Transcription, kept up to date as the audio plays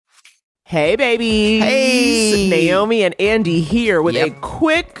Hey, babies. Hey. Naomi and Andy here with a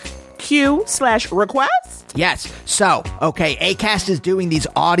quick Q/request. Yes. So, okay, Acast is doing these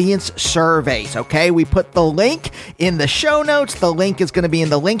audience surveys, okay? We put the link in the show notes. The link is going to be in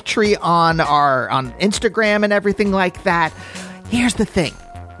the link tree on Instagram and everything like that. Here's the thing,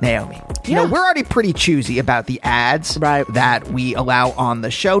 Naomi. You know, we're already pretty choosy about the ads that we allow on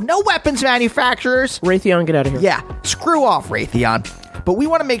the show. No weapons manufacturers. Raytheon, get out of here. Yeah, screw off, Raytheon. But we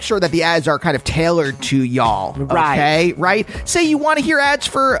want to make sure that the ads are kind of tailored to y'all, okay? Right? Say you want to hear ads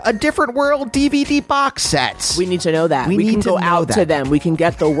for A Different World DVD box sets. We need to know that. We can go out to them. We can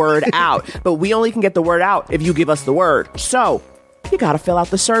get the word out. But we only can get the word out if you give us the word. So, you got to fill out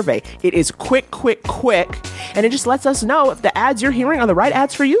the survey. It is quick, and it just lets us know if the ads you're hearing are the right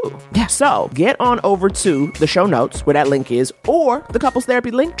ads for you. Yeah. So, get on over to the show notes where that link is, or the Couples Therapy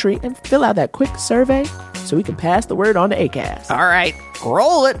link tree, and fill out that quick survey so we can pass the word on to Acast. All right,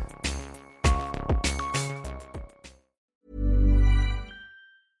 roll it.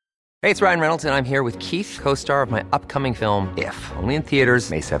 Hey, it's Ryan Reynolds, and I'm here with Keith, co-star of my upcoming film, If, only in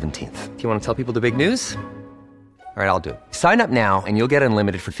theaters May 17th. Do you want to tell people the big news? All right, I'll do it. Sign up now and you'll get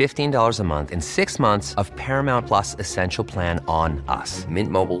unlimited for $15 a month and 6 months of Paramount Plus Essential Plan on us.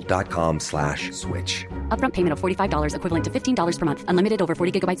 MintMobile.com/switch. Upfront payment of $45 equivalent to $15 per month. Unlimited over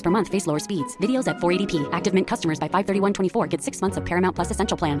 40 gigabytes per month. Face lower speeds. Videos at 480p. Active Mint customers by 531.24 get 6 months of Paramount Plus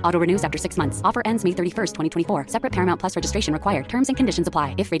Essential Plan. Auto renews after 6 months. Offer ends May 31st, 2024. Separate Paramount Plus registration required. Terms and conditions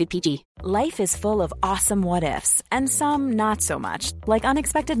apply if rated PG. Life is full of awesome what-ifs and some not so much, like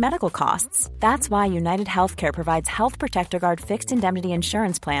unexpected medical costs. That's why United Healthcare provides Health Protector Guard fixed indemnity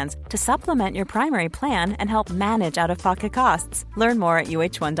insurance plans to supplement your primary plan and help manage out-of-pocket costs. Learn more at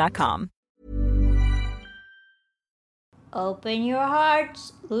uh1.com. Open your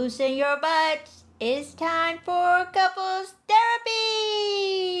hearts, loosen your butts. It's time for couples therapy.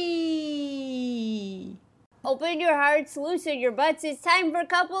 Open your hearts, loosen your butts. It's time for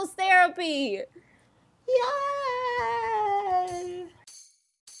couples therapy. Yay!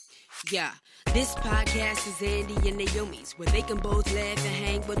 Yeah, this podcast is Andy and Naomi's, where they can both laugh and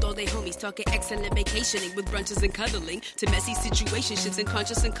hang with all their homies, talking excellent vacationing with brunches and cuddling, to messy situationships and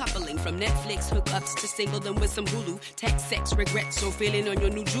conscious and coupling, from Netflix hookups to single them with some Hulu, text, sex, regrets, or feeling on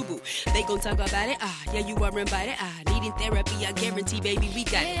your new jubu. They gon' talk about it, yeah, you are invited, needing therapy, I guarantee, baby, we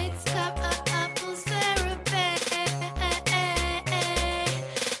got it. It's couples therapy.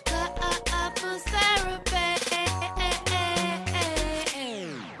 Couples therapy.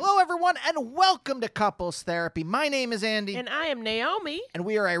 Hello, everyone, and welcome to Couples Therapy. My name is Andy. And I am Naomi. And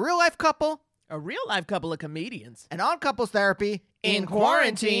we are a real-life couple. A real-life couple of comedians. And on Couples Therapy, in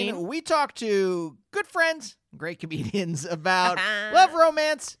quarantine, we talk to good friends, great comedians about love,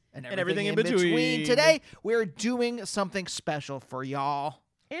 romance, and everything in between. Today, we're doing something special for y'all.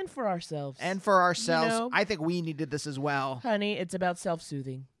 And for ourselves. You know, I think we needed this as well. Honey, it's about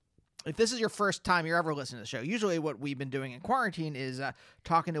self-soothing. If this is your first time you're ever listening to the show, usually what we've been doing in quarantine is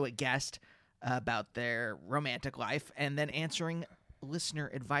talking to a guest about their romantic life and then answering listener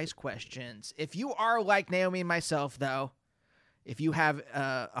advice questions. If you are like Naomi and myself, though, if you have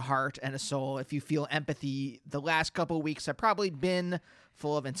a heart and a soul, if you feel empathy, the last couple of weeks have probably been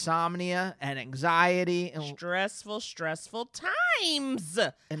full of insomnia and anxiety. And stressful times.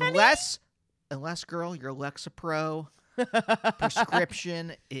 Unless, girl, your Lexapro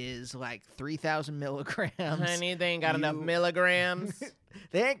prescription is like 3,000 milligrams. Honey, they ain't got enough milligrams.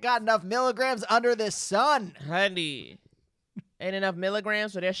 They ain't got enough milligrams under the sun. Honey, ain't enough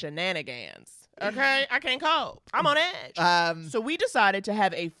milligrams for their shenanigans. Okay, I can't cope. I'm on edge. So we decided to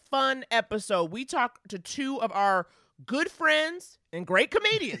have a fun episode. We talked to two of our good friends and great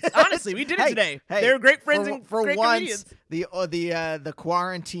comedians. Honestly, we did it today. They're great friends and great comedians. The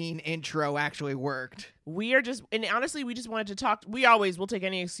quarantine intro actually worked. And honestly, we just wanted to talk. We always will take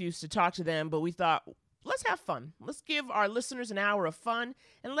any excuse to talk to them, but we thought, let's have fun. Let's give our listeners an hour of fun,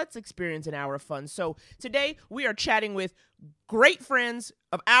 and let's experience an hour of fun. So today, we are chatting with great friends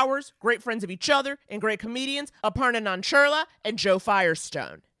of ours, great friends of each other, and great comedians, Aparna Nancherla and Joe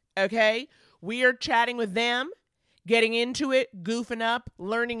Firestone. Okay? We are chatting with them, getting into it, goofing up,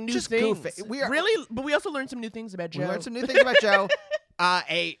 learning new things. Really? But we also learned some new things about Joe. We learned some new things about Joe.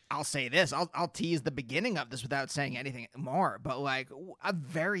 I'll say this. I'll tease the beginning of this without saying anything more, but like a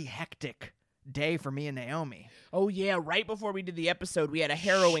very hectic day for me and Naomi. Oh, yeah. Right before we did the episode, we had a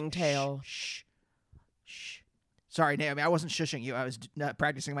harrowing tale. Shh. Sorry, Naomi. I wasn't shushing you. I was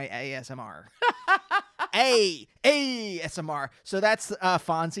practicing my ASMR. ASMR. So that's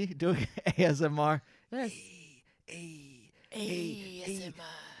Fonzie doing ASMR. Yes. ASMR.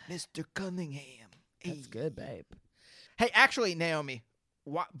 Mr. Cunningham. That's good, babe. Hey, actually, Naomi,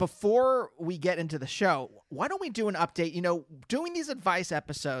 before we get into the show, why don't we do an update? You know, doing these advice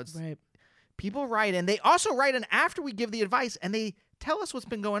episodes, Right. people write in. They also write in after we give the advice, and they tell us what's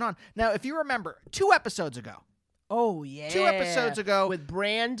been going on. Now, if you remember, 2 episodes ago, Oh, yeah. 2 episodes ago, with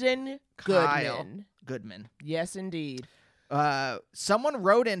Brandon Kyle Goodman. Goodman, Yes, indeed. someone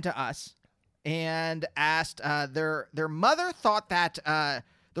wrote into us and asked their mother thought that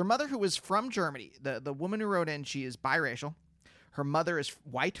their mother, who was from Germany, the woman who wrote in, she is biracial. Her mother is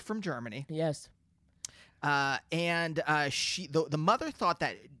white from Germany. Yes. And the mother thought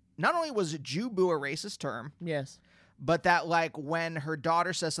that not only was Jew-boo a racist term, Yes. but that like when her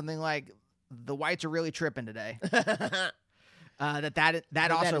daughter says something like the whites are really tripping today,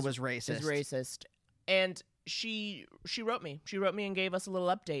 that also was racist. Is racist. And she wrote me. She wrote me and gave us a little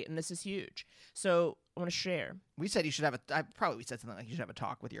update, and this is huge. So I want to share. We said you should have we said something like you should have a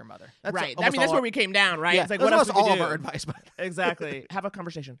talk with your mother. That's Right. almost That's all where we came down, right? Yeah, It's like, that's what else almost we all do? of our advice. But Exactly. Have a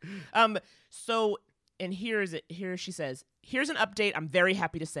conversation. So, and here she says, here's an update I'm very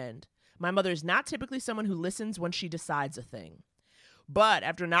happy to send. My mother is not typically someone who listens when she decides a thing. But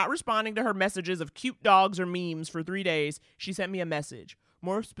after not responding to her messages of cute dogs or memes for 3 days, she sent me a message.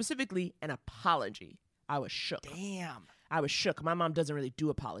 More specifically, an apology. I was shook. damn. I was shook. My mom doesn't really do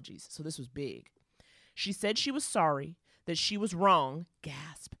apologies, so this was big. She said she was sorry, that she was wrong,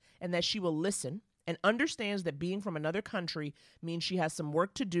 gasp, and that she will listen and understands that being from another country means she has some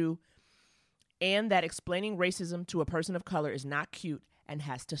work to do and that explaining racism to a person of color is not cute and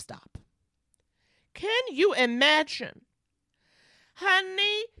has to stop. Can you imagine?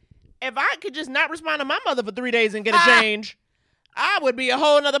 Honey, if I could just not respond to my mother for 3 days and get a change, I would be a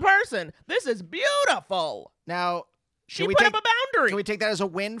whole nother person. This is beautiful. Now, She put up a boundary. Can we take that as a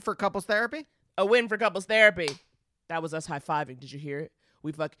win for couples therapy? A win for couples therapy. That was us high-fiving. Did you hear it?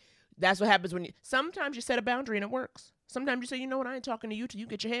 That's what happens when sometimes you set a boundary and it works. Sometimes you say, you know what, I ain't talking to you till you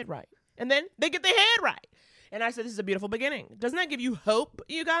get your head right. And then they get their head right. And I said, this is a beautiful beginning. Doesn't that give you hope,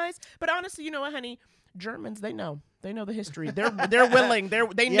 you guys? But honestly, you know what, honey? Germans, they know. They know the history. They're willing.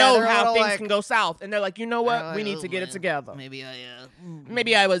 They know they're how things like, can go south. And they're like, you know what? We need to get it together. Maybe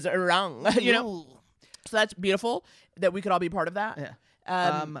Maybe I was wrong. You know? So that's beautiful that we could all be part of that. Yeah.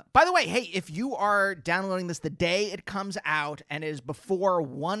 By the way, hey, if you are downloading this the day it comes out and is before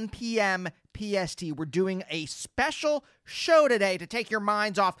 1 p.m. PST, we're doing a special show today to take your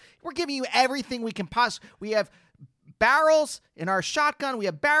minds off. We're giving you everything we can possibly. We have barrels in our shotgun. We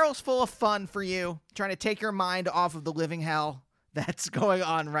have barrels full of fun for you, trying to take your mind off of the living hell that's going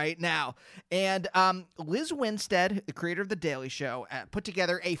on right now. And Liz Winstead, the creator of The Daily Show, put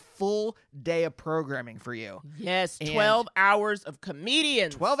together a full day of programming for you. Yes, 12 hours of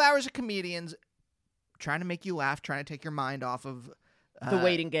comedians. 12 hours of comedians trying to make you laugh, trying to take your mind off of the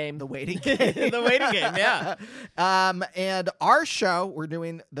waiting game. The waiting game. The waiting game, yeah. And our show, we're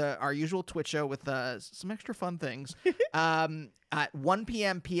doing our usual Twitch show with some extra fun things at 1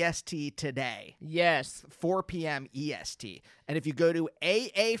 p.m. PST today. Yes. 4 p.m. EST. And if you go to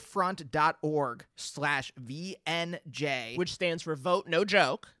aafront.org/VNJ, which stands for Vote No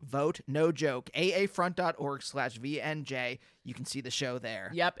Joke. Vote No Joke. aafront.org/VNJ. You can see the show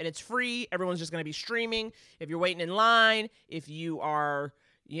there. Yep, and it's free. Everyone's just going to be streaming. If you're waiting in line, if you are,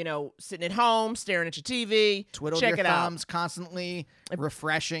 sitting at home, staring at your TV, twiddle check your it thumbs out. Constantly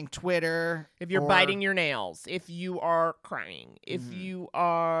refreshing Twitter. If you're biting your nails, if you are crying, if you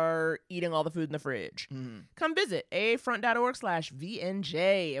are eating all the food in the fridge, come visit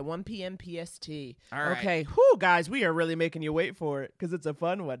aafront.org/VNJ at 1 p.m. PST. All right. Okay, whew, guys, we are really making you wait for it because it's a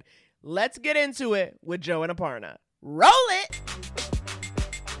fun one. Let's get into it with Joe and Aparna. Roll it!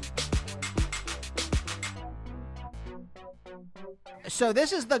 So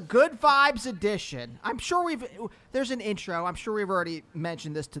this is the Good Vibes edition. I'm sure there's an intro. I'm sure we've already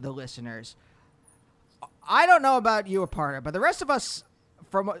mentioned this to the listeners. I don't know about you, Aparna, but the rest of us,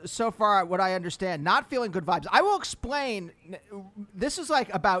 from so far what I understand, not feeling good vibes. I will explain. This is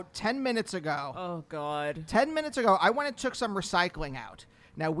like about 10 minutes ago. Oh, God. 10 minutes ago, I went and took some recycling out.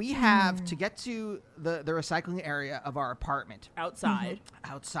 Now, we have to get to the recycling area of our apartment. Outside.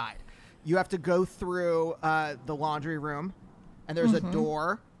 Outside. You have to go through the laundry room, and there's a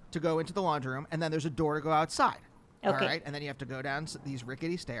door to go into the laundry room, and then there's a door to go outside. Okay. All right? And then you have to go down these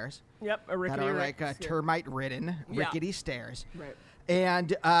rickety stairs. Yep, a rickety that are like termite-ridden rickety stairs. Right.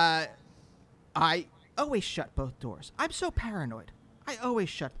 And I always shut both doors. I'm so paranoid. I always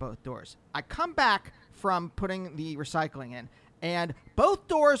shut both doors. I come back from putting the recycling in, and both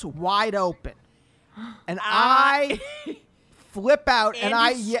doors wide open. And I flip out, and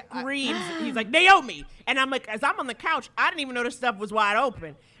Andy screams. He's like, Naomi. And I'm like, as I'm on the couch, I didn't even know the stuff was wide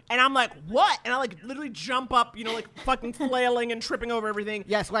open. And I'm like, what? And I like literally jump up, like fucking flailing and tripping over everything.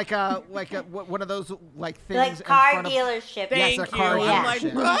 Yes, like one of those like things Like in car front of. dealership. Thank Yes, a you. car I'm like,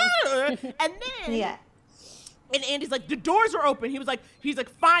 dealership. "Ah!" And then, Yeah. and Andy's like, the doors are open. He's like,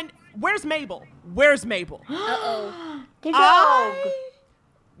 fine. Where's Mabel? Where's Mabel? Uh-oh. The dog. I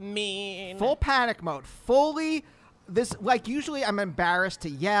mean, Full panic mode. Fully. This usually I'm embarrassed to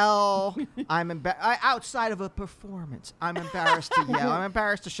yell. Outside of a performance, I'm embarrassed to yell. I'm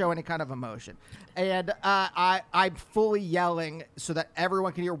embarrassed to show any kind of emotion, and I'm fully yelling so that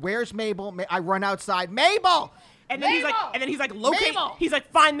everyone can hear. Where's Mabel? I run outside. Mabel. and then he's like, locate. Mabel! He's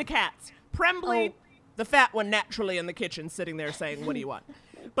like, find the cats. Prembly, the fat one, naturally in the kitchen, sitting there saying, "What do you want?"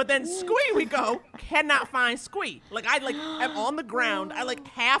 But then Squee, we go, cannot find Squee. Like I am on the ground. I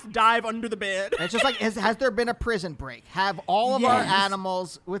half dive under the bed. It's just like, has there been a prison break? Have all of our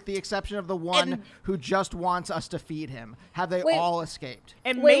animals, with the exception of the one who just wants us to feed him, have they all escaped?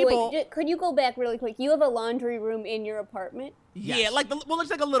 And Wait, Mabel, could you go back really quick? You have a laundry room in your apartment? yeah, Yes.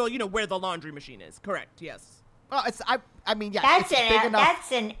 it's like a little, where the laundry machine is. Correct. Yes. Well, I mean, yes, That's it's big enough.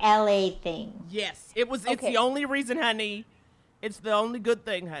 that's an LA thing. Yes. It's Okay. the only reason, honey. It's the only good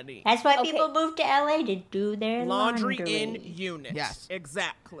thing, honey. That's why Okay. people move to LA to do their Laundry laundry. in unit. Yes.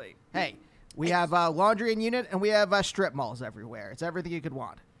 Exactly. Hey, we have laundry in unit, and we have strip malls everywhere. It's everything you could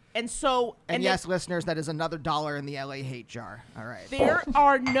want. And so, And yes, listeners, that is another $1 in the LA hate jar. All right. there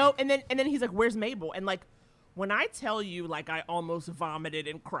are no, and then he's like, "Where's Mabel?" And when I tell you, I almost vomited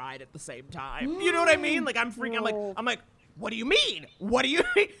and cried at the same time. You know what I mean? I'm freaking. I'm like, what do you mean? What do you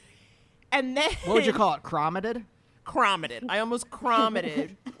mean? And then What would you call it? Cromated? Cromitted. I almost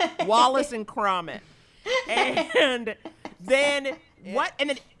cromitted. Wallace and Cromit. And then what? And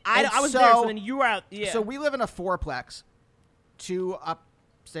then I was there. So then you were out. Yeah. So we live in a fourplex, 2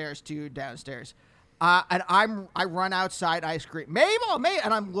 upstairs, 2 downstairs. And I run outside, I scream, Mabel,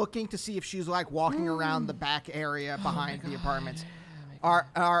 and I'm looking to see if she's walking around the back area behind the apartments.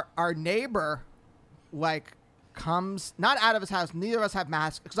 Our neighbor comes not out of his house. Neither of us have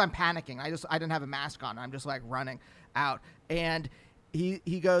masks because I'm panicking. I didn't have a mask on. I'm just running out, and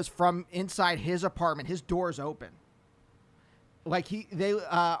he goes from inside his apartment. His door's open.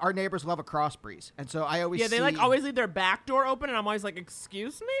 Our neighbors love a cross breeze, and so I always they always leave their back door open, and I'm always like,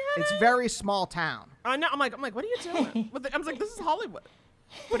 "Excuse me, honey?" It's very small town. I know. I'm like, what are you doing? I was like, this is Hollywood,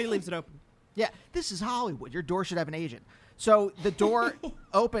 but he leaves it open. Yeah, this is Hollywood. Your door should have an agent. So the door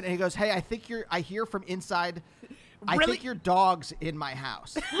opened, and he goes, "Hey, I hear from inside. I Really? think your dog's in my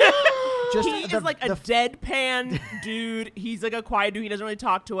house." He is like a deadpan dude. He's like a quiet dude. He doesn't really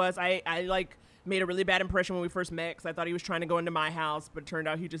talk to us. I made a really bad impression when we first met because I thought he was trying to go into my house, but it turned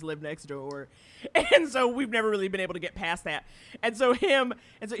out he just lived next door. And so we've never really been able to get past that. And so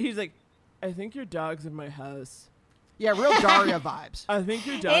he's like, "I think your dog's in my house." Yeah, real Daria vibes. I think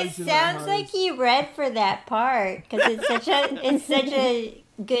your It dog's in my house. sounds like he read for that part because it's such a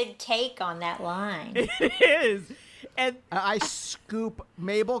good take on that line. It is. And I scoop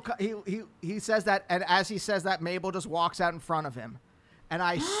Mabel. He says that, and as he says that, Mabel just walks out in front of him, and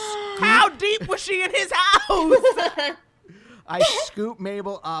I scoop, how deep was she in his house? I scoop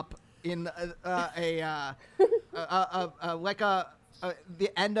Mabel up in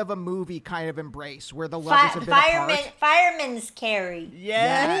the end of a movie kind of embrace where the lovers have been apart. Fireman's carry.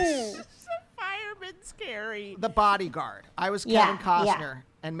 Yes. Yes. Fireman's carry. The Bodyguard. I was Yeah, Kevin Costner,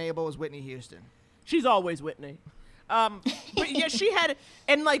 and Mabel was Whitney Houston. She's always Whitney. But yeah, she had,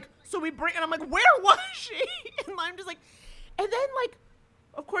 and so we bring, and I'm like, where was she? And I'm just like, and then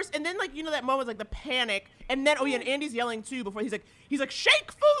of course, and then that moment, the panic, and then, and Andy's yelling too before he's like,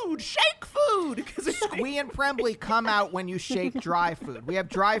 shake food, because Squee and Prembly come out when you shake dry food. We have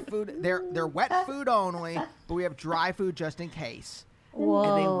dry food. They're wet food only, but we have dry food just in case. Whoa.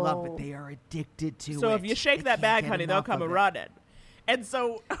 And they love it. They are addicted to it. So if you shake They that can't bag, get honey, they'll enough come of a it. running. And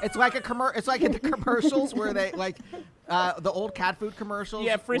so It's like It's like in the commercials where they the old cat food commercials.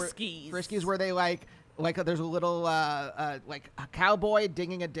 Yeah, where- Friskies. Friskies where they there's a little a cowboy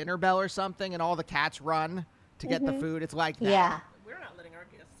dinging a dinner bell or something, and all the cats run to get the food. It's like that. Yeah. we're not letting our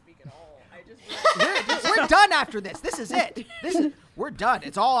guests speak at all. I just We're done after this. This is it. We're done.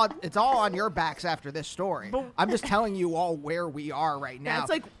 It's all on your backs after this story. But- I'm just telling you all where we are right now.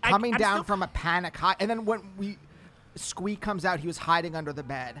 That's coming I'm down still- from a panic high, and then when Squee comes out, he was hiding under the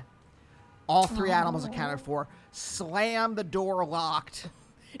bed. All 3 animals accounted for. Slam the door locked.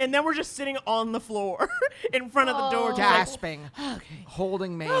 And then we're just sitting on the floor in front of the door, just like, Gasping.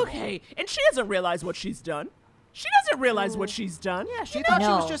 Holding Mabel. okay. And she doesn't realize what she's done. She doesn't realize what she's done. Yeah, she thought she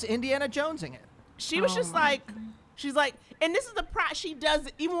was No. just Indiana Jonesing it. She was just like, she's like, and this is the she does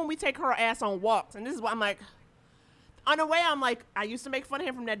even when we take her ass on walks. And this is what I'm like, on a way, I'm like, I used to make fun of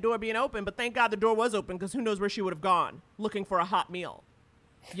him from that door being open, but thank God the door was open because who knows where she would have gone looking for a hot meal.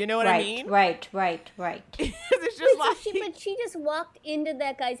 You know what I mean? Right. It's just like, But she just walked into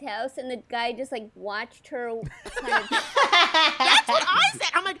that guy's house, and the guy just like watched her. Kind of... That's what I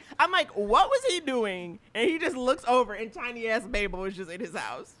said. I'm like, what was he doing? And he just looks over, and tiny ass Mabel was just in his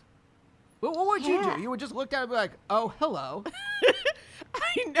house. Well, what would you do? You would just look down and be like, "Oh, hello."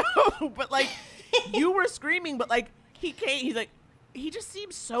 I know, but like, you were screaming, but like, he came. He's like, he just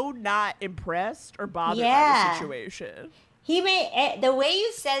seems so not impressed or bothered by the situation. He the way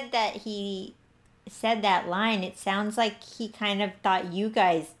you said that he said that line, it sounds like he kind of thought you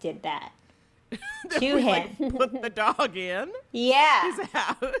guys did that to him. Like, put the dog in Yeah. his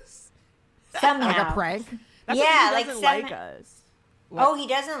house. Somehow. Like a prank? That's Yeah, why he doesn't like us. Oh, he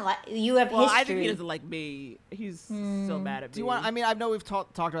doesn't like you. Have Well, history. I think he doesn't like me. He's still mad at me. Do you want? I mean, I know we've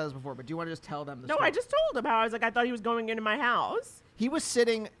talked about this before, but do you want to just tell them the No, story? I just told him how I was like, I thought he was going into my house. He was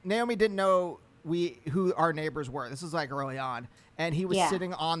sitting. Naomi didn't know who our neighbors were. This was like early on, and he was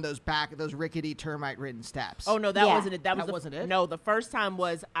sitting on those rickety termite-ridden steps. Oh no, that Yeah. wasn't it. That wasn't it. No, the first time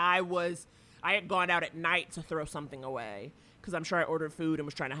was I had gone out at night to throw something away because I'm sure I ordered food and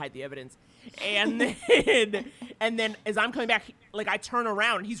was trying to hide the evidence. And then as I'm coming back, like I turn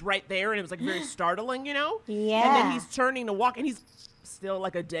around and he's right there, and it was like very startling, you know? Yeah. And then he's turning to walk, and he's still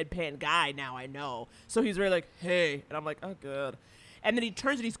like a deadpan guy now, I know. So he's very like, hey, and I'm like, oh good. And then he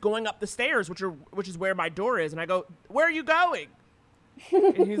turns and he's going up the stairs, which is where my door is, and I go, where are you going?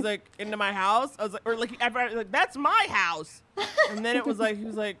 And he's like, into my house. I was like, or like, that's my house. And then it was like, he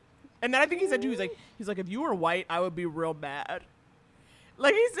was like, and then I think he said too, he's like, if you were white, I would be real mad.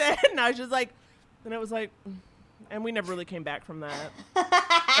 Like he said, and I was just like, and it was like, and we never really came back from that.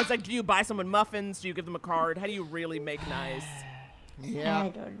 It's like, do you buy someone muffins? Do you give them a card? How do you really make nice? Yeah. I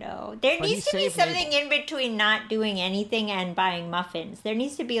don't know. There But needs he to be saved something Mabel. in between not doing anything and buying muffins. There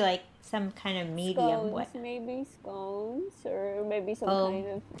needs to be like some kind of medium. Scones, maybe scones, or maybe some Oh. kind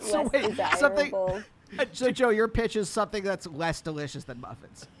of So less wait, desirable. So Joe, your pitch is something that's less delicious than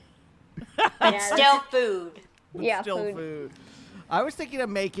muffins. But still food. Yeah, Still food. food. I was thinking of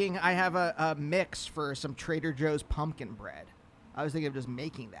making. I have a mix for some Trader Joe's pumpkin bread. I was thinking of just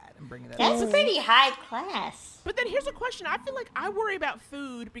making that and bringing that. That's over. pretty high class. But then here's a question. I feel like I worry about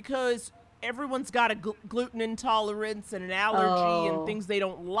food because everyone's got a gluten intolerance and an allergy and things they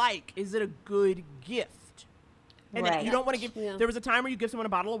don't like. Is it a good gift? And then Right. you don't want to give. Yeah. There was a time where you give someone a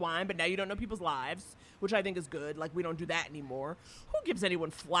bottle of wine, but now you don't know people's lives, which I think is good. Like we don't do that anymore. Who gives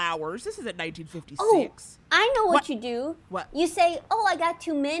anyone flowers? This isn't 1956. Oh, I know what What? you do. What? You say, oh, I got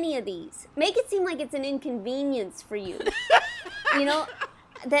too many of these. Make it seem like it's an inconvenience for you. You know,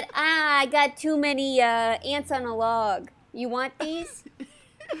 that, I got too many ants on a log. You want these?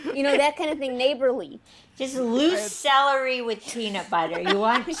 You know, that kind of thing, neighborly. Just loose celery with peanut butter. You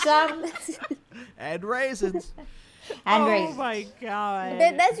want some? And raisins. And Oh raisins. my god.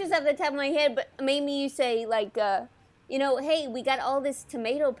 That's just off the top of my head, but maybe you say, like, you know, hey, we got all this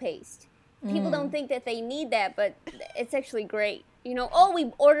tomato paste. People don't think that they need that, but it's actually great. You know, oh,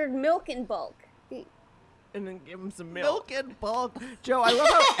 we ordered milk in bulk. And then give them some milk. Milk and bulk. Joe, I love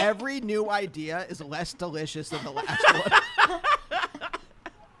how every new idea is less delicious than the last one.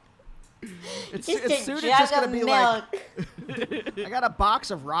 It's Just soon a it's just jug gonna of be milk. like, I got a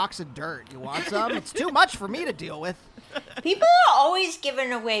box of rocks and dirt. You want some? It's too much for me to deal with. People are always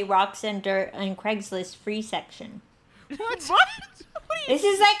giving away rocks and dirt on Craigslist free section. What? This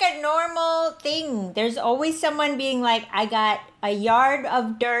is like a normal thing. There's always someone being like, I got a yard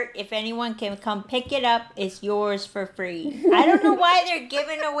of dirt. If anyone can come pick it up, it's yours for free. I don't know why they're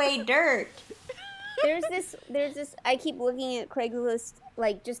giving away dirt. There's this, I keep looking at Craigslist,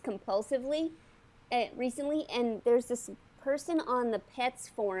 like, just compulsively recently, and there's this person on the pets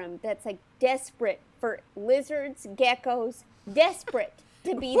forum that's, like, desperate for lizards, geckos, desperate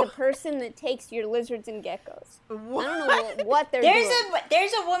to be the person that takes your lizards and geckos. What? I don't know what they're doing.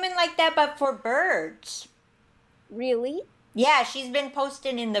 There's a woman like that, but for birds. Really? Yeah, she's been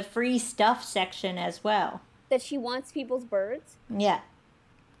posting in the free stuff section as well. That she wants people's birds? Yeah.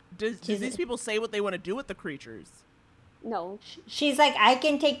 Does these people say what they want to do with the creatures? No. She's like, I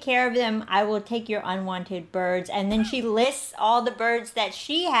can take care of them. I will take your unwanted birds. And then she lists all the birds that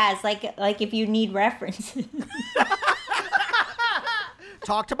she has, like if you need references.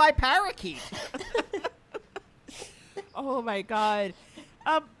 Talk to my parakeet. Oh my god.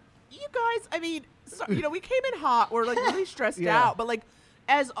 You guys, I mean, so, you know, we came in hot. We're like really stressed Yeah. out, but like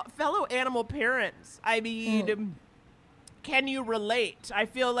as fellow animal parents, I mean, can you relate? I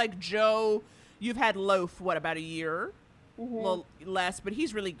feel like Joe, you've had Loaf, what, about a year? little less, but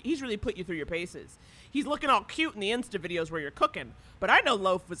he's really put you through your paces. He's looking all cute in the Insta videos where you're cooking, but I know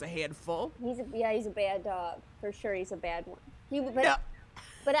Loaf was a handful. He's a bad dog for sure. He's a bad one. Yeah.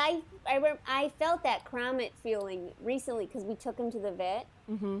 But I felt that Cromit feeling recently because we took him to the vet,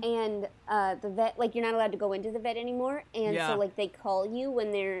 and the vet, like, you're not allowed to go into the vet anymore, and so like they call you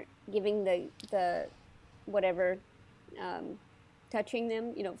when they're giving the whatever, touching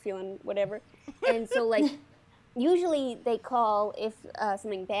them, feeling whatever, and so like usually they call if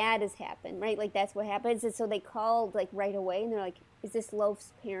something bad has happened, right? Like that's what happens, and so they called like right away, and they're like, "Is this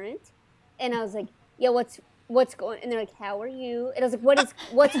Loaf's parent?" And I was like, "Yeah, what's going?" And they're like, "How are you?" And I was like,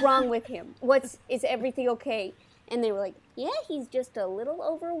 what's wrong with him? Is everything okay? And they were like, "Yeah, he's just a little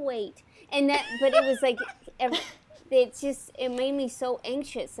overweight." And but it was like, it made me so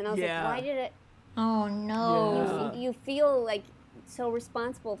anxious. And I was like, why did it? Oh no! You feel like so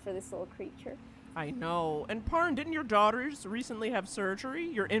responsible for this little creature. I know. And Parn, didn't your daughters recently have surgery?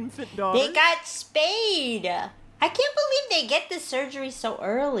 Your infant daughters? They got spayed. I can't believe they get the surgery so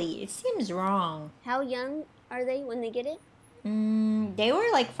early. It seems wrong. How young are they when they get it? They were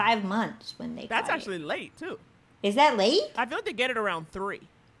like 5 months when they got it. That's actually late, too. Is that late? I feel like they get it around 3.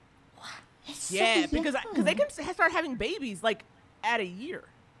 What? That's Yeah, so because young. they can start having babies, like, at a year.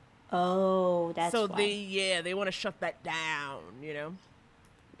 Oh, that's so why. they want to shut that down,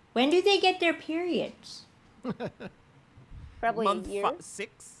 When do they get their periods? Probably Month a year.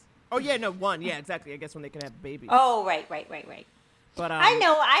 6? Oh, yeah, no, 1. Yeah, exactly. I guess when they can have babies. Oh, right. But I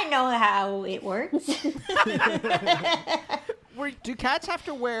know how it works. Do cats have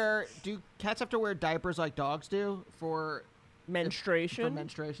to wear diapers like dogs do for menstruation? For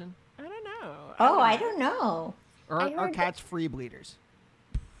menstruation? I don't know. I don't know. Or are cats free bleeders?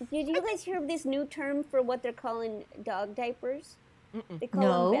 Did you guys hear of this new term for what they're calling dog diapers? They call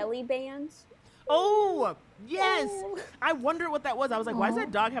No. them belly bands. Oh, yes. I wonder what that was. I was like, why is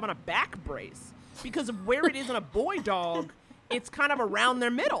that dog having a back brace? Because of where it is in a boy dog, it's kind of around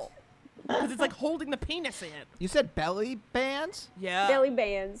their middle. Because it's like holding the penis in. You said belly bands? Yeah. Belly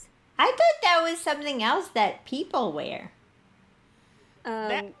bands. I thought that was something else that people wear.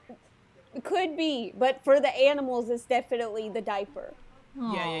 Could be, but for the animals, it's definitely the diaper.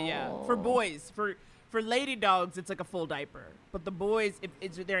 Yeah. For boys, for lady dogs, it's like a full diaper. But the boys,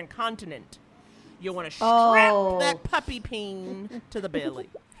 if they're incontinent, you want to strap that puppy peen to the belly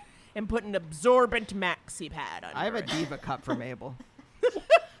and put an absorbent maxi pad under I have a it. diva cup for Mabel.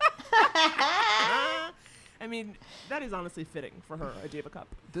 I mean, that is honestly fitting for her, a diva cup.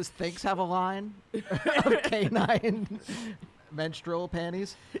 Does Thinks have a line of canine menstrual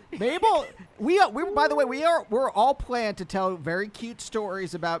panties? Mabel, we're all planned to tell very cute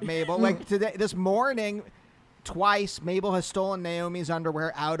stories about Mabel. Like this morning, twice Mabel has stolen Naomi's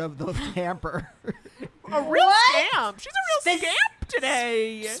underwear out of the hamper. A real scamp. She's a real scamp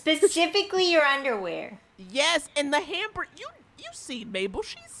today. Specifically your underwear. Yes, and the hamper. You see Mabel.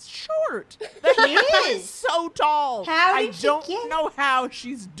 She's short. The She hamper is. so tall. How I did she don't get- know how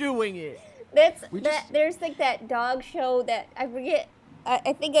she's doing it. There's like that dog show that I forget.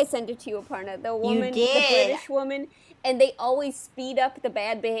 I think I sent it to you, Aparna. The woman, did. the British woman, and they always speed up the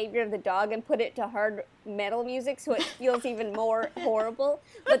bad behavior of the dog and put it to hard metal music so it feels even more horrible.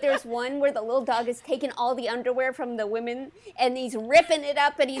 But there's one where the little dog is taking all the underwear from the women and he's ripping it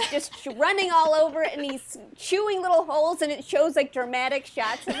up and he's just running all over it and he's chewing little holes and it shows like dramatic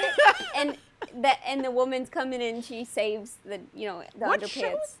shots of it. And the woman's coming in, she saves the What underpants.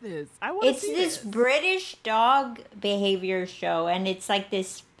 show is this? I want to It's see this British dog behavior show, and it's like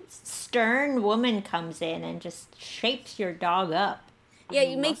this stern woman comes in and just shapes your dog up. Yeah,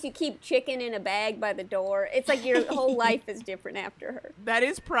 it makes you keep chicken in a bag by the door. It's like your whole life is different after her. That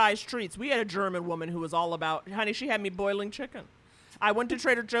is prize treats. We had a German woman who was all about, honey, she had me boiling chicken. I went to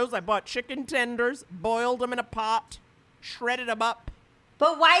Trader Joe's, I bought chicken tenders, boiled them in a pot, shredded them up.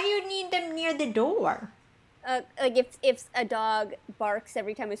 But why do you need them near the door? Like if a dog barks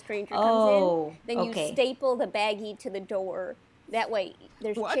every time a stranger comes in, then you staple the baggie to the door. That way,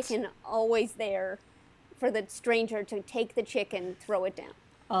 there's chicken always there for the stranger to take the chicken, throw it down.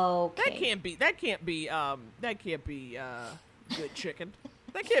 Okay. That can't be good chicken.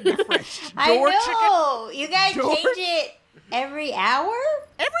 That can't be fresh. I Door know. You guys Door- change it every hour?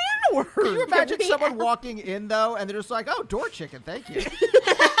 Every hour. Can you imagine someone walking in, though, and they're just like, oh, door chicken, thank you. Just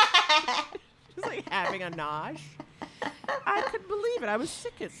like having a nosh. I couldn't believe it. I was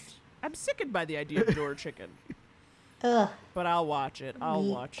sickened. I'm sickened by the idea of door chicken. Ugh. But I'll watch it. I'll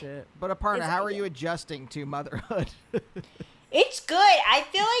watch it. But Aparna, how are you adjusting to motherhood? It's good. I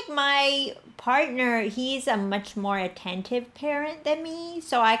feel like my partner, he's a much more attentive parent than me.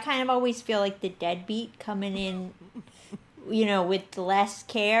 So I kind of always feel like the deadbeat coming in with less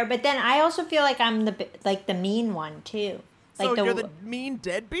care. But then I also feel like I'm the mean one too. So you're the mean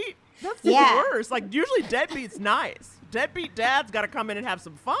deadbeat? That's Yeah. the worst. Like, usually deadbeat's nice. Deadbeat dad's got to come in and have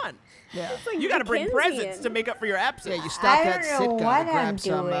some fun. Yeah. You got to bring Dickensian. presents to make up for your absence. Yeah, you stop I that don't know sitcom what and grab I'm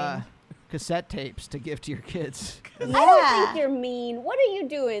some doing. cassette tapes to give to your kids. I don't Yeah. think you're mean. What are you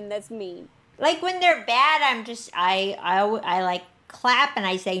doing that's mean? Like when they're bad, I'm just I like clap and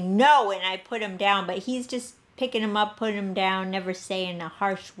I say no and I put him down. But he's just picking him up, putting him down, never saying a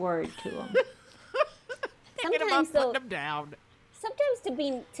harsh word to him. Picking him Sometimes, up, though, putting him down. sometimes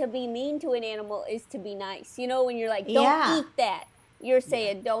to be mean to an animal is to be nice. You know, when you're like, don't Yeah. eat that. You're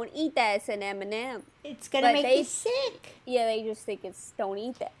saying, don't eat that. It's an M&M. It's gonna But make they- you sick. Yeah, they just think it's don't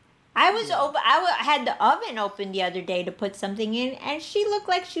eat that. I had the oven open the other day to put something in, and she looked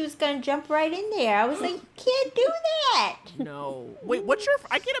like she was gonna jump right in there. I was like, can't do that. No. Wait, what's your...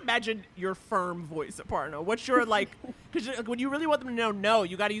 I can't imagine your firm voice at Parno. What's your, like... Because when you really want them to know no,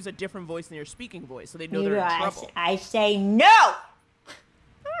 you got to use a different voice than your speaking voice so they know they're in trouble. I say no.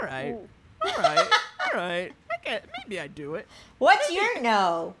 All right. All right. All right. Maybe I do it. What's your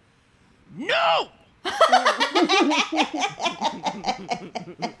no? No!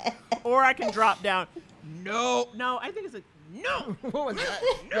 Or I can drop down. No. No, I think it's a no. What was that?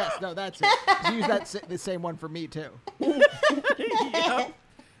 Yes, no, that's it. Use the same one for me too. Yep.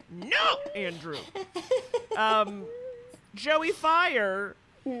 No, Andrew. Joey Fire.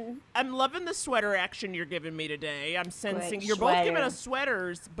 I'm loving the sweater action you're giving me today. I'm sensing Great you're both giving sweater. us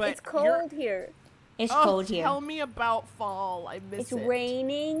sweaters, but It's cold here. It's Oh, cold here. tell me about fall. I miss It's it.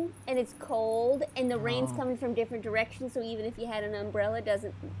 raining and it's cold and the Oh. rain's coming from different directions. So even if you had an umbrella, it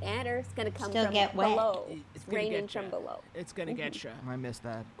doesn't matter. It's going to come Still from get wet. below. It's gonna raining get ya. from below. It's gonna get you. I miss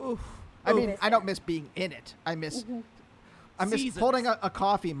that. Oof. I mean, miss I don't miss being in it. I miss Seasons. holding a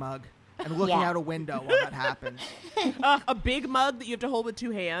coffee mug and looking Yeah. out a window while that happens. A big mug that you have to hold with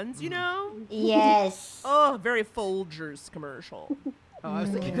two hands. You know. Yes. Oh, very Folgers commercial. Oh, I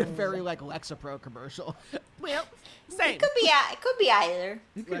was thinking a very like Lexapro commercial. Well, same. It could be either.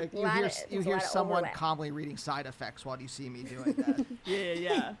 Like you Lot hear of- you there's a hear lot of someone overlap. calmly reading side effects while you see me doing that.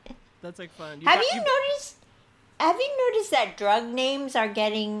 Yeah. That's like fun. Have you noticed that drug names are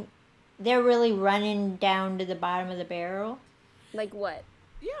they're really running down to the bottom of the barrel? Like what?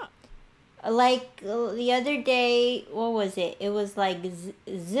 Yeah. Like the other day, what was it? It was like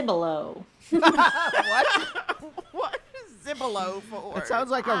Zibolo. What is Zibolo for? That sounds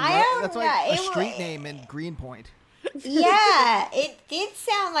like I don't that's like know. a It street wa- name in Greenpoint. Yeah, it did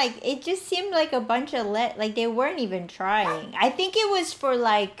sound like it just seemed like a bunch of like they weren't even trying. I think it was for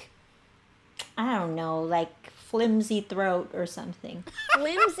like I don't know, like flimsy throat or something.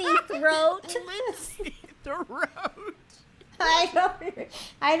 Flimsy throat. Lindsay Throat.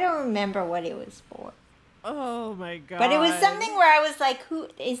 I don't remember what it was for. Oh my god. But it was something where I was like, "Who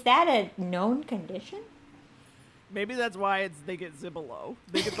is that? A known condition?" Maybe that's why they get Zibolo.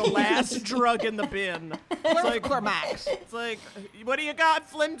 They get the last drug in the bin. It's like Chlormax. It's like, what do you got,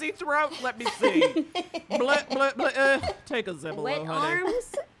 flimsy throat? Let me see. Blah, blah, blah, take a Zibolo, Wet honey.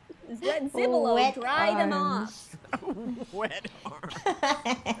 arms. Let Zibolo Wet dry them arms. off. Wet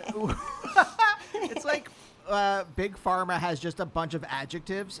arm. It's like Big Pharma has just a bunch of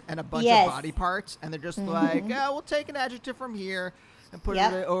adjectives and a bunch Yes. of body parts, and they're just like, we'll take an adjective from here and put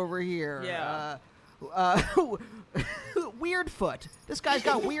Yep. it over here. Yeah. Weird foot. This guy's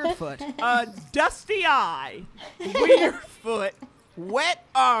got weird foot. Dusty eye, weird foot, wet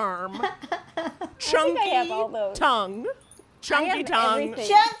arm, chunky I have all those. tongue, chunky have tongue. everything.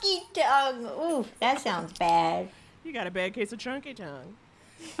 Chunky tongue. Ooh, that sounds bad. You got a bad case of chunky tongue.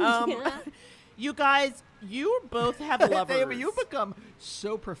 You guys, you both have lovers. David, you've become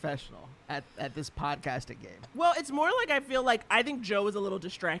so professional at this podcasting game. Well, it's more like I think Joe is a little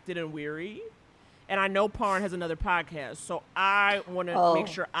distracted and weary. And I know Parn has another podcast, so I want to make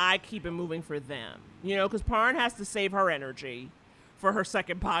sure I keep it moving for them. You know, because Parn has to save her energy for her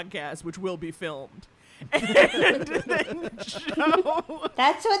second podcast, which will be filmed. And then Joe,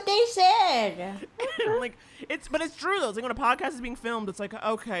 That's what they said. but it's true though. It's like when a podcast is being filmed, it's like,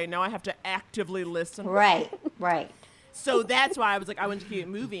 okay, now I have to actively listen. Right. So that's why I was like, I want to keep it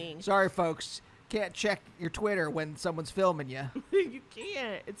moving. Sorry, folks. Can't check your Twitter when someone's filming you. You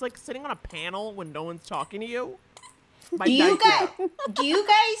can't. It's like sitting on a panel when no one's talking to you. My Do you nightmare.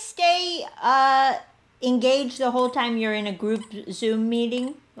 guys stay engaged the whole time you're in a group Zoom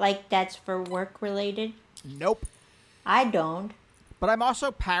meeting? Like that's for work related? Nope. I don't. But I'm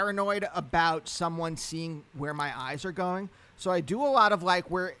also paranoid about someone seeing where my eyes are going. So I do a lot of like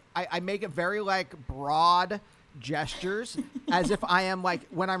where I make it very like broad gestures as if I am like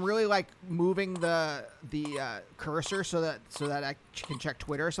when I'm really like moving the cursor so that I can check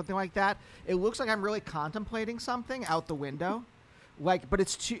Twitter or something like that. It looks like I'm really contemplating something out the window, like, but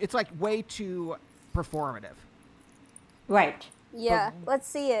it's like way too performative. Right. Yeah, let's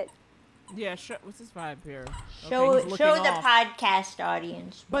see it. Yeah, what's this vibe here? Show Okay, he's looking the off. podcast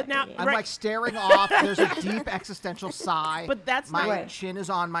audience. But what now- it is. I'm Right. like staring off. There's a deep existential sigh. But that's my not- Right. chin is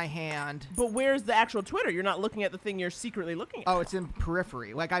on my hand. But where's the actual Twitter? You're not looking at the thing you're secretly looking at. Oh, it's in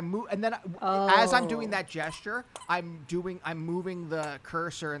periphery. Like I move, and then as I'm doing Oh. that gesture, I'm moving the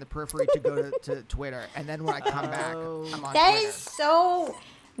cursor in the periphery to go to Twitter, and then when I come back, I'm on That Twitter. is so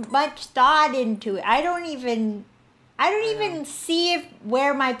much thought into it. I don't even see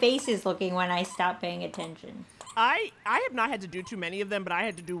where my face is looking when I stop paying attention. I have not had to do too many of them, but I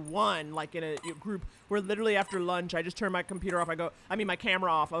had to do one, like in a group where literally after lunch, I just turned my computer off. My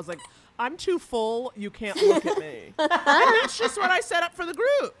camera off. I was like, I'm too full. You can't look at me. And that's just what I set up for the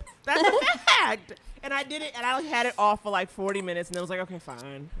group. That's a fact. And I did it, and I had it off for like 40 minutes, and then I was like, okay,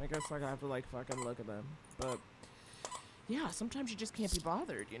 fine. I guess like I have to like fucking look at them. But yeah, sometimes you just can't be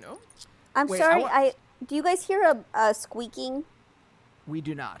bothered, you know? I'm Wait, sorry. Do you guys hear a squeaking? We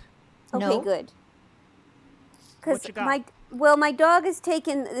do not. Okay, No. good. What Because you got? my dog has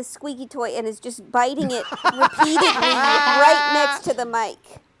taken this squeaky toy and is just biting it repeatedly right next to the mic.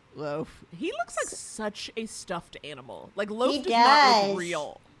 Loaf. He looks like such a stuffed animal. Like Loaf He does not look does.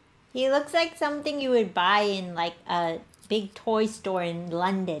 real. He looks like something you would buy in like a big toy store in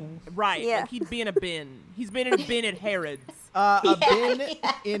London. Right. Yeah. Like he'd be in a bin. He's been in a bin at Harrods. A bin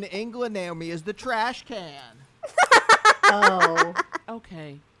in England, Naomi, is the trash can. Oh.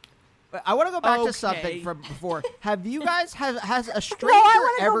 Okay. I want to go back to Okay. something from before. Have you guys has a No, stranger I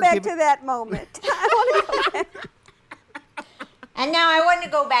want to ever go back given? to that moment. I want to go back. And now I want to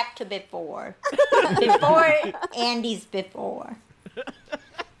go back to before. Before Andy's before.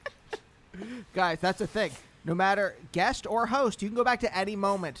 Guys, that's the thing. No matter guest or host, you can go back to any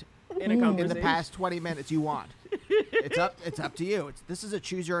moment In a in the conversation. past 20 minutes you want. It's up to you. This is a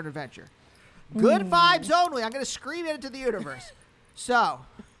choose your own adventure. Good vibes only. I'm going to scream it into the universe. So.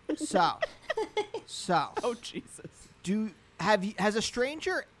 Oh Jesus. Has a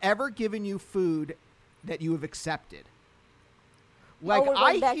stranger ever given you food that you have accepted? Like we're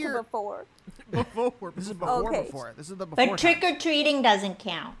I going back hear to before. Before. this is before Okay. before. This is the before. But trick or treating doesn't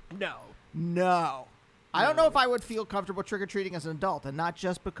count. No. No. I don't know if I would feel comfortable trick-or-treating as an adult, and not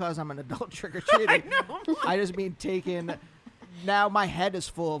just because I'm an adult trick-or-treating. I just mean taking... Now my head is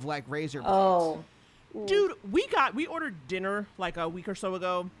full of, like, razor blades. Oh. Dude, we ordered dinner like a week or so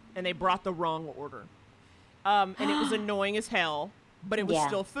ago, and they brought the wrong order. And it was annoying as hell, but it was Yeah.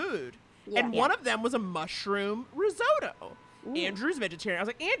 still food. Yeah. And one of them was a mushroom risotto. Andrew's vegetarian. I was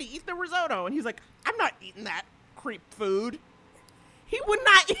like, Andy, eat the risotto. And he's like, I'm not eating that creep food. He would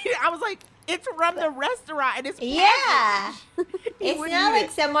not eat it. I was like, it's from the restaurant, and it's Yeah. packaged. He It's wouldn't not eat like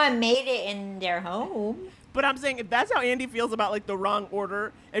it. someone made it in their home. But I'm saying, if that's how Andy feels about like the wrong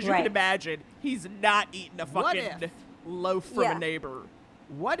order, as you Right. can imagine, he's not eating a What fucking if? loaf from Yeah. a neighbor.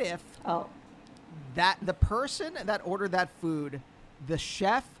 What if Oh. that the person that ordered that food, the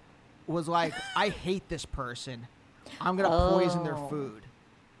chef, was like, I hate this person. I'm going to poison their Oh. food.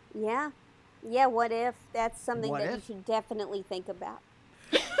 Yeah. Yeah, what if? That's something What that you if? should definitely think about.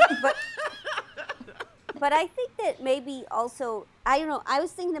 But I think that maybe also, I don't know, I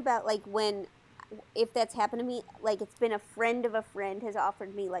was thinking about like if that's happened to me, like it's been a friend of a friend has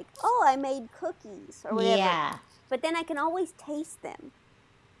offered me like, oh, I made cookies or whatever. Yeah. But then I can always taste them,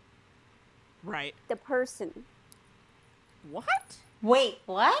 Right. the person. What? Wait,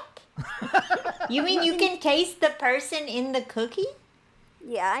 what? You mean you can taste the person in the cookie?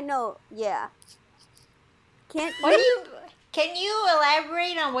 Yeah, I know. Yeah. Can't What do you? Can you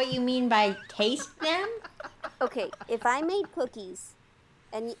elaborate on what you mean by taste them? Okay, if I made cookies,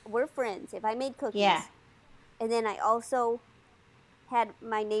 and we're friends, if I made cookies, Yeah. and then I also had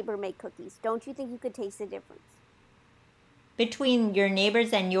my neighbor make cookies, don't you think you could taste the difference? Between your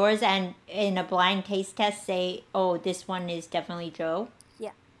neighbors and yours, and in a blind taste test, say, "Oh, this one is definitely Joe."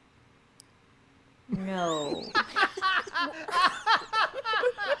 Yeah. No.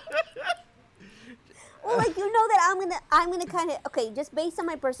 Well, like you know that I'm gonna kind of okay, just based on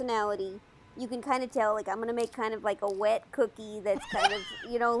my personality, you can kind of tell like I'm gonna make kind of like a wet cookie that's kind of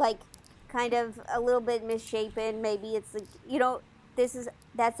like kind of a little bit misshapen. Maybe it's like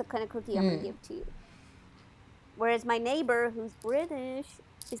that's the kind of cookie I'm gonna give to you. Whereas my neighbor, who's British,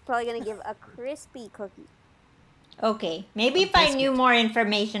 is probably gonna give a crispy cookie. Okay, maybe if I knew more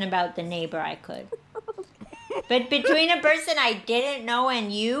information about the neighbor, I could. But between a person I didn't know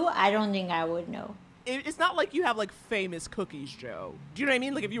and you, I don't think I would know. it's not like you have like famous cookies, Joe. Do you know what I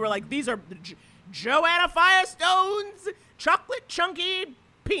mean? Like if you were like, these are Joanna Firestone's chocolate chunky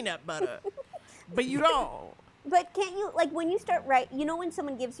peanut butter, but you don't. But can't you, like, when you start writing, you know when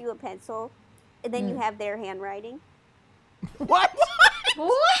someone gives you a pencil and then you have their handwriting? What?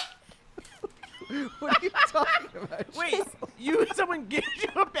 What? What are you talking about? Wait, someone gives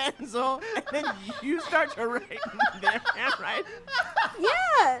you a pencil and then you start to write their handwriting?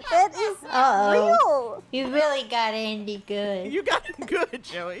 Yeah, that is real. You really got Andy good. You got him good,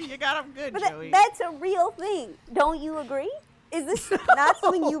 Joey. You got him good, But Joey. that's a real thing. Don't you agree? Is this not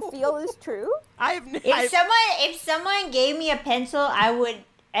something you feel is true? If someone gave me a pencil, I would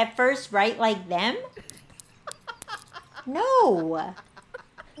at first write like them. No.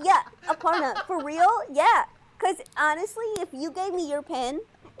 Yeah, Aparna, for real? Yeah. Because honestly, if you gave me your pen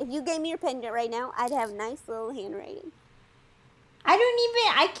right now, I'd have nice little handwriting.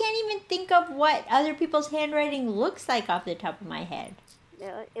 I can't even think of what other people's handwriting looks like off the top of my head.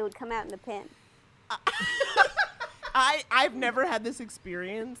 It would come out in the pen. I've never had this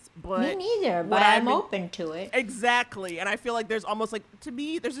experience, but Me neither, but I'm open to it. Exactly, and I feel like there's almost like, to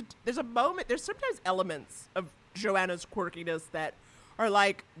me, there's a moment, there's sometimes elements of Joanna's quirkiness that are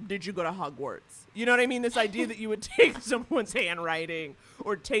like, did you go to Hogwarts? You know what I mean? This idea that you would take someone's handwriting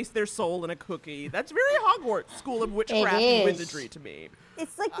or taste their soul in a cookie. That's very Hogwarts School of Witchcraft and Wizardry to me.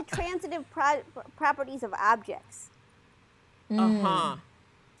 It's like the transitive properties of objects. Uh-huh.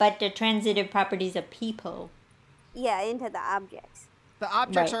 But the transitive properties of people. Yeah, into the objects. The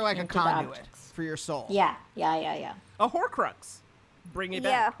objects are like a into the conduit objects. for your soul. Yeah. A Horcrux. Bring it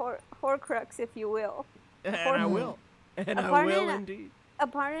back. Yeah, Horcrux, if you will. And I will. And I will indeed.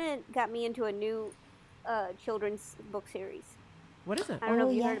 Aparna got me into a new children's book series. What is it? I don't know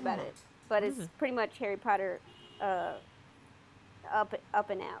if you heard about it, but it's pretty much Harry Potter up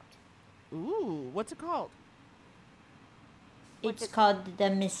and out. Ooh, what's it called? It's called the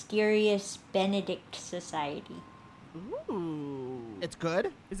Mysterious Benedict Society. Ooh. It's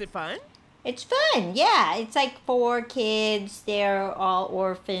good? Is it fun? It's fun, yeah. It's like 4 kids. They're all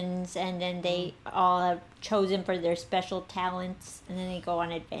orphans, and then they all have chosen for their special talents, and then they go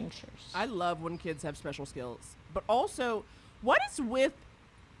on adventures. I love when kids have special skills. But also, what is with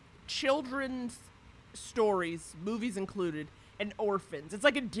children's stories, movies included, and orphans? It's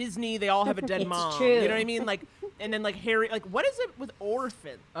like in Disney, they all have a dead It's mom. true. You know what I mean? Like, and then like Harry, like what is it with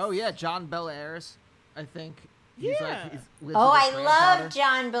orphans? Oh, yeah, John Bel-Airs, I think. Yeah. Lives Oh, with I his grandfather. love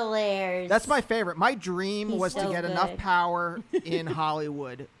John Belair's. That's my favorite. My dream He's was to so get good. enough power in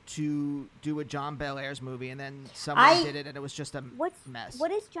Hollywood to do a John Bel-Airs movie, and then someone did it, and it was just a mess. What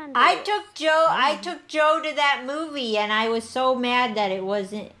is John? I took Joe to that movie, and I was so mad that it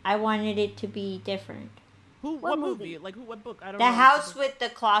wasn't. I wanted it to be different. What movie? Like what book? I don't The know. House with the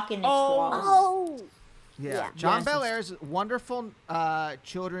Clock in its Walls. Oh. Yeah, John Bel-Air's wonderful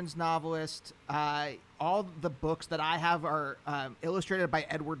children's novelist. All the books that I have are illustrated by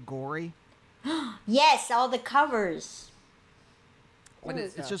Edward Gorey. Yes, all the covers. And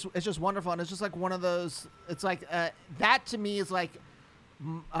it's just wonderful, and it's just like one of those. It's like that to me is like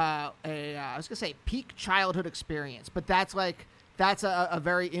I was gonna say peak childhood experience, but that's a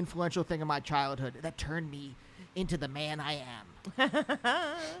very influential thing in my childhood that turned me into the man I am.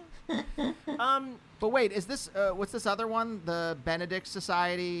 But wait, is this what's this other one? The Benedict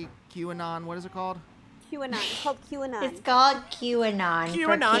Society, QAnon. What is it called? QAnon. It's called QAnon. It's called QAnon.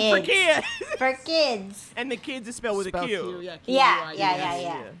 QAnon for kids. For kids. And the kids is spelled with a Q. Yeah.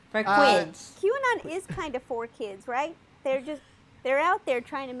 For kids. QAnon is kind of for kids, right? They're out there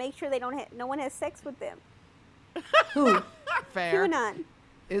trying to make sure no one has sex with them. Who? Fair. QAnon.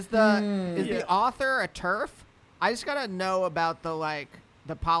 Is the author a TERF? I just gotta know about the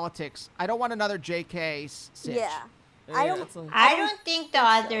politics. I don't want another JK sitch. Yeah. I don't think the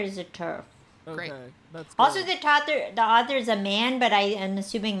author is a TERF. Great. Okay, that's Also, good. the author is a man, but I am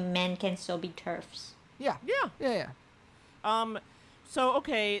assuming men can still be TERFs. Yeah. So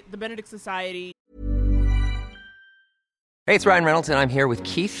okay, the Benedict Society. Hey, it's Ryan Reynolds, and I'm here with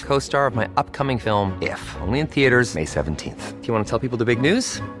Keith, co-star of my upcoming film, If, only in theaters May 17th. Do you want to tell people the big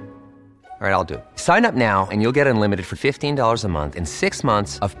news? All right, I'll do it. Sign up now and you'll get unlimited for $15 a month and 6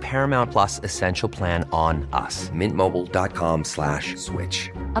 months of Paramount Plus Essential Plan on us. MintMobile.com/switch.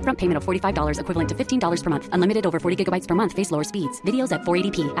 Upfront payment of $45 equivalent to $15 per month. Unlimited over 40 gigabytes per month. Face lower speeds. Videos at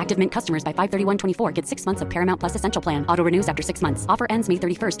 480p. Active Mint customers by 531.24 get 6 months of Paramount Plus Essential Plan. Auto renews after 6 months. Offer ends May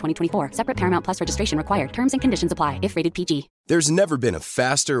 31st, 2024. Separate Paramount Plus registration required. Terms and conditions apply if rated PG. There's never been a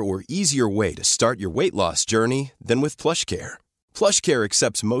faster or easier way to start your weight loss journey than with PlushCare. PlushCare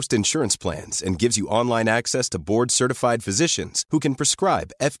accepts most insurance plans and gives you online access to board-certified physicians who can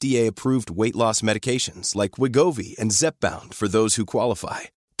prescribe FDA-approved weight loss medications like Wegovy and Zepbound for those who qualify.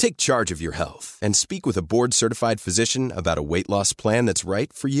 Take charge of your health and speak with a board-certified physician about a weight loss plan that's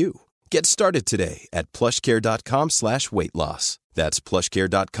right for you. Get started today at plushcare.com/weight loss. That's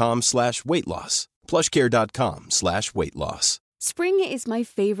plushcare.com/weight loss. plushcare.com/weight loss. Spring is my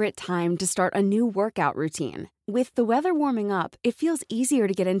favorite time to start a new workout routine. With the weather warming up, it feels easier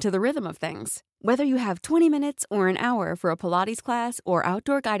to get into the rhythm of things. Whether you have 20 minutes or an hour for a Pilates class or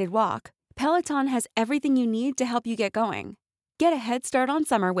outdoor guided walk, Peloton has everything you need to help you get going. Get a head start on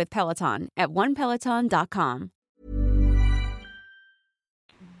summer with Peloton at onepeloton.com.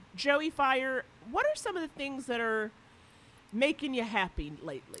 Joey Fire, what are some of the things that are making you happy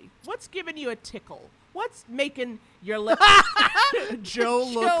lately? What's giving you a tickle? What's making your lips? Joe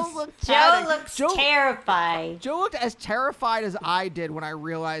looks terrified. Joe looked as terrified as I did when I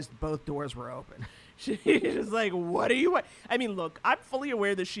realized both doors were open. She's like, what do you want? I mean, look, I'm fully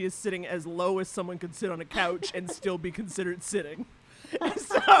aware that she is sitting as low as someone could sit on a couch and still be considered sitting.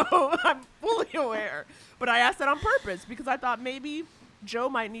 So I'm fully aware. But I asked that on purpose because I thought maybe Joe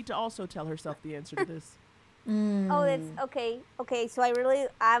might need to also tell herself the answer to this. Oh, that's okay. Okay, so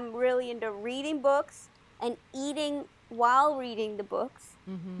I'm really into reading books and eating while reading the books.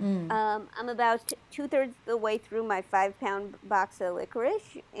 Mm-hmm. I'm about 2/3 the way through my 5-pound box of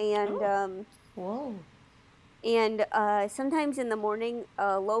licorice, and Whoa. And sometimes in the morning,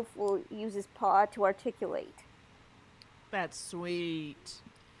 Loaf will use his paw to articulate. That's sweet.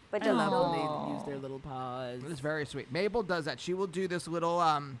 But I love when they use their little paws. It's very sweet. Mabel does that. She will do this little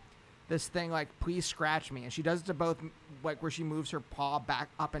this thing like, please scratch me, and she does it to both, like where she moves her paw back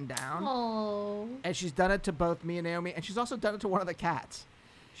up and down. Oh. And she's done it to both me and Naomi, and she's also done it to one of the cats.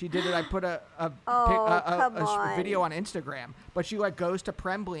 She did it. I put a video on Instagram, but she like goes to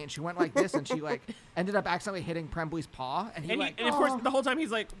Prembly and she went like this, and she like ended up accidentally hitting Prembly's paw, and of course the whole time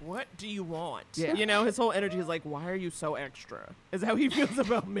he's like, "What do you want?" Yeah. You know, his whole energy is like, "Why are you so extra?" Is how he feels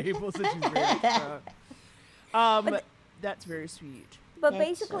about Mabel, since she's very extra. That's very sweet. But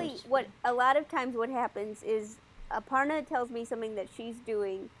basically, what a lot of times what happens is Aparna tells me something that she's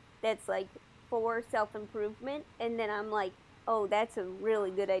doing that's like for self-improvement, and then I'm like, oh, that's a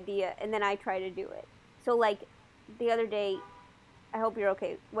really good idea, and then I try to do it. So like the other day, I hope you're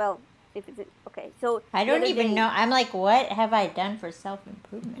okay. Well, if it's okay. So I don't even know. I'm like, what have I done for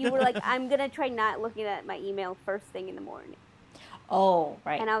self-improvement? You were like, I'm going to try not looking at my email first thing in the morning. Oh,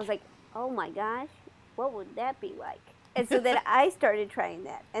 right. And I was like, oh my gosh, what would that be like? And so then I started trying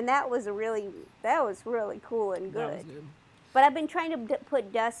that, and that was really cool and good. That was good. But I've been trying to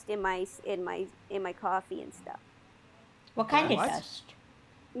put dust in my coffee and stuff. What kind of dust?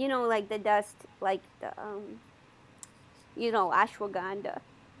 You know, like the dust, like the ashwagandha.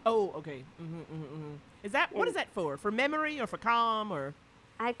 Oh, okay. Is that what is that for? For memory or for calm or?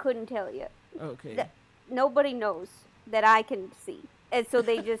 I couldn't tell you. Okay. Nobody knows that I can see, and so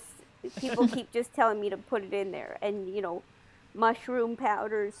they just. People keep just telling me to put it in there, and mushroom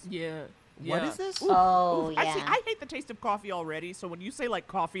powders. Yeah. What is this? Oh, yeah. Actually, I hate the taste of coffee already. So when you say like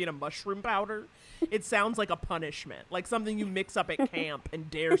coffee and a mushroom powder, it sounds like a punishment, like something you mix up at camp and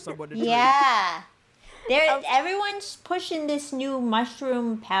dare someone to drink. Yeah. Everyone's pushing this new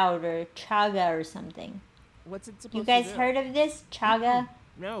mushroom powder, chaga or something. What's it supposed to do? You guys heard of this, chaga?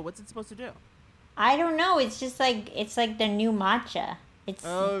 No. What's it supposed to do? I don't know. It's just like the new matcha. It's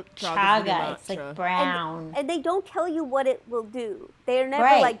chaga. It's like brown. And they don't tell you what it will do. They're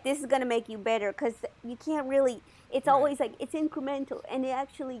never like, this is going to make you better, because you can't really, it's always like, it's incremental, and it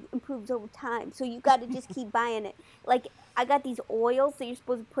actually improves over time. So you got to just keep buying it. Like, I got these oils that you're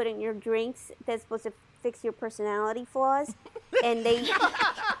supposed to put in your drinks that's supposed to fix your personality flaws. And they...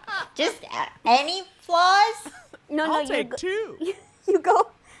 Just any flaws? No, I'll take two.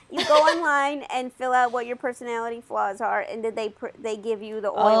 You go online and fill out what your personality flaws are, and then they give you the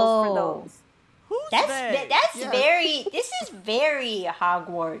oils for those. That's very. This is very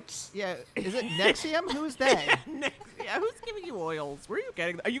Hogwarts. Yeah, is it Nexium? Who's they? Yeah, who's giving you oils? Where are you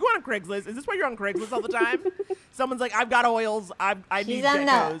getting them? Are you going on Craigslist? Is this why you're on Craigslist all the time? Someone's like, I've got oils. I need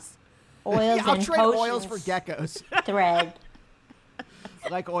geckos. Oils yeah, I'll and trade potions oils for geckos. Thread.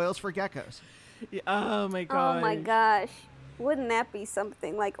 Like oils for geckos. Yeah, oh my god. Oh my gosh. Wouldn't that be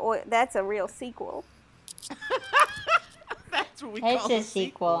something like, that's a real sequel. That's what we it's call a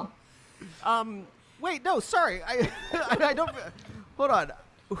sequel. Wait, no, sorry. I don't. Hold on.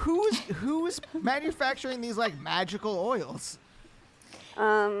 Who's manufacturing these like magical oils?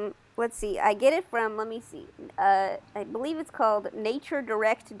 Let's see. I get it from. Let me see. I believe it's called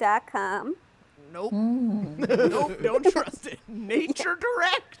NatureDirect.com. Nope. Nope, don't trust it. Nature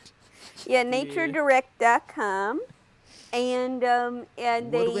Direct. Yeah, naturedirect.com. And they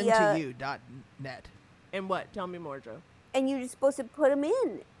Woodwindtoyou.net. And what? Tell me more, Joe. and you're just supposed to put them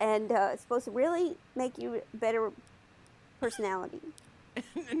in, and it's supposed to really make you a better personality.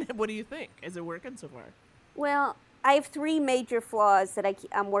 And what do you think? Is it working so far? Well, I have 3 major flaws that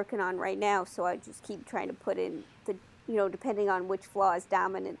I'm working on right now, so I just keep trying to put in the, depending on which flaw is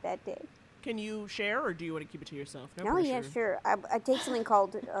dominant that day. Can you share, or do you want to keep it to yourself? No, yeah, sure. I take something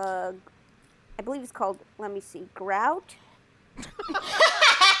called, I believe it's called, let me see, grout.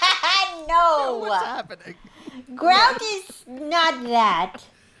 No. What's happening? Grout is not that.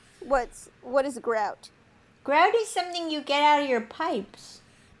 What is grout? Grout is something you get out of your pipes.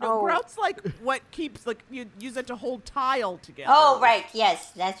 No, grout's like what keeps, like, you use it to hold tile together. Oh, right,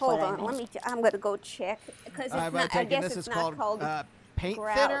 yes, that's Hold what on, I'm going to go check, because I guess this it's is not called paint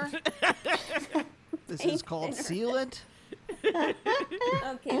grout. thinner. This is called sealant.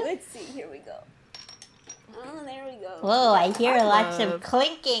 Okay, let's see. Here we go. Oh, there we go. Whoa, I hear lots of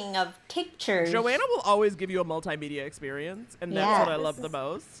clinking of tinctures. Joanna will always give you a multimedia experience, and that's Yeah. what I love the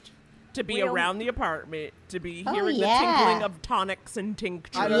most. To be around the apartment, to be Oh, hearing yeah. the tinkling of tonics and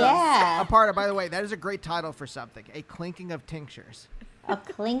tinctures. Yeah. Aparta, by the way, that is a great title for something. A clinking of tinctures. A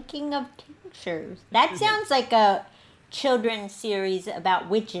clinking of tinctures. That sounds like a children's series about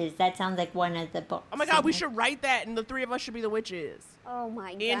witches. That sounds like one of the books. Oh my God, we should write that, and the 3 of us should be the witches. Oh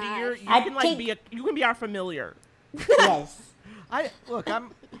my god. Andy, you I'd can like you can be our familiar. Yes. I'm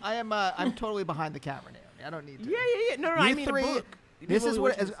totally behind the camera, Naomi. I don't need to. Yeah. No, I mean a book. This is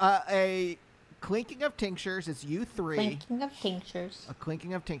what Witches. is a clinking of tinctures. It's you 3. Clinking of tinctures. A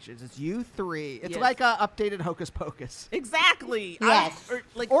clinking of tinctures. It's you 3. It's Yes. like a updated Hocus Pocus. Exactly. Yes.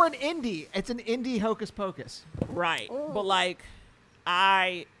 Or an indie. It's an indie Hocus Pocus. Right. But like,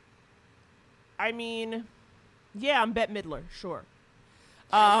 I mean, yeah, I'm Bette Midler, sure.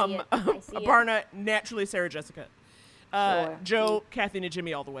 I see it. Aparna, naturally Sarah Jessica. Sure. Joe, Kathy and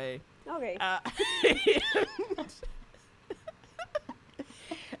Jimmy all the way. Okay.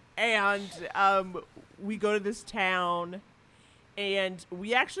 And we go to this town, and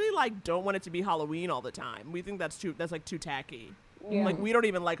we actually like don't want it to be Halloween all the time. We think that's like too tacky. Yeah. Like we don't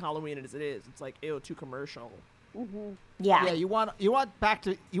even like Halloween as it is. It's like ew, too commercial. Yeah. Yeah, you want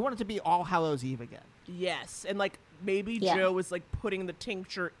it to be All Hallows Eve again. Yes, and like maybe Yeah. Joe is like putting the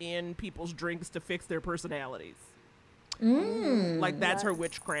tincture in people's drinks to fix their personalities. Like that's her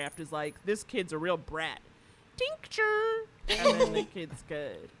witchcraft, is like, this kid's a real brat. Tincture, and then the kid's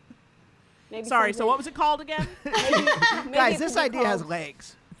good. Maybe Sorry, so something- what was it called again? maybe Guys, it this could be idea has called-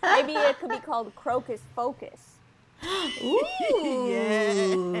 legs. Maybe it could be called Crocus Focus.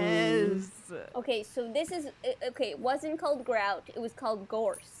 Yes. Okay, so this is okay. It wasn't called grout. It was called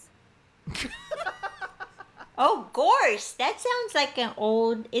gorse. Oh, gorse. That sounds like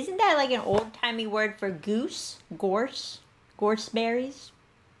isn't that like an old-timey word for goose? Gorse? Gorseberries?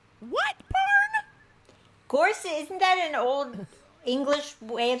 What, Barn? Gorse, isn't that an old English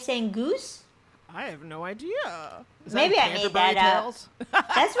way of saying goose? I have no idea. Is that Maybe in I made Canterbury that up. Tales?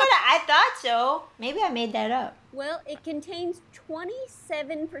 That's what I thought so. Maybe I made that up. Well, it contains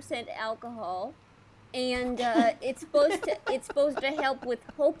 27% alcohol, and it's supposed to help with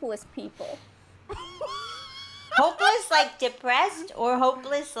hopeless people. Hopeless like depressed, or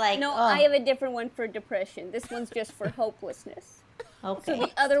hopeless like No, I have a different one for depression. This one's just for hopelessness. Okay. So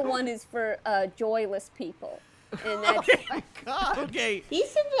the other one is for joyless people, and that's Okay.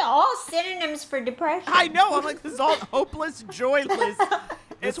 These are all synonyms for depression. I know. I'm like, this is all hopeless, joyless.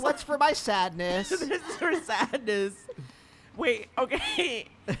 It's what's for my sadness. This is for sadness. Wait, okay.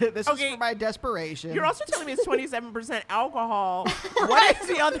 This Okay. is for my desperation. You're also telling me it's 27% alcohol. What is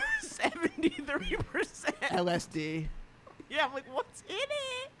the other 73%? LSD. Yeah, I'm like, what's in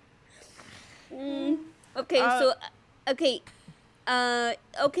it? okay.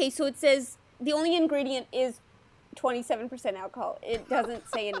 Okay, so it says the only ingredient is 27% alcohol. It doesn't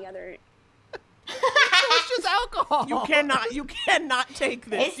say any other. It's just alcohol. You cannot take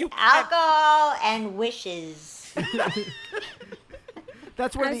this. It's You can't- alcohol and wishes.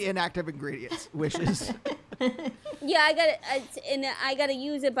 That's one of the inactive ingredients. Wishes. Yeah, I gotta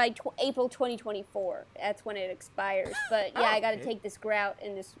use it by April 2024. That's when it expires. But yeah, I gotta take this grout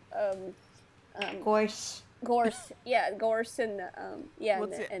and this Gorse. gorse. Yeah, gorse and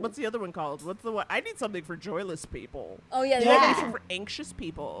What's the other one called? What's the one? I need something for joyless people. Oh yeah, Do you have Yeah. anything for anxious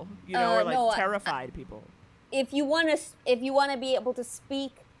people? You know, or like no, terrified people. If you wanna be able to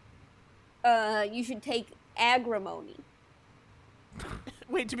speak, you should take agrimony.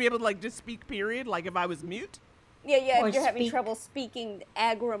 Wait, to be able to like just speak, period? Like if I was mute? Yeah, Or if you're having speak. trouble speaking,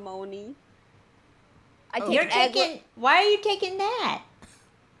 agrimony. I take You're taking. Why are you taking that?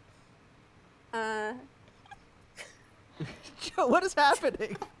 Joe, what is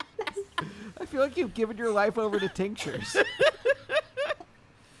happening? I feel like you've given your life over to tinctures.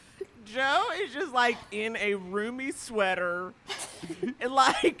 Joe is just like in a roomy sweater and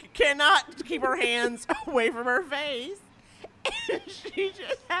like cannot keep her hands away from her face. And she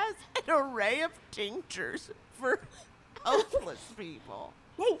just has an array of tinctures for homeless people.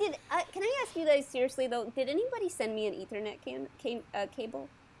 Hey, can I ask you guys seriously though? Did anybody send me an Ethernet cable?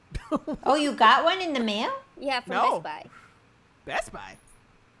 Oh, you got one in the mail? Yeah, from No. Best Buy. Best Buy.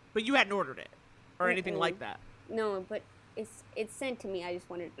 But you hadn't ordered it or anything like that. No, but it's sent to me. I just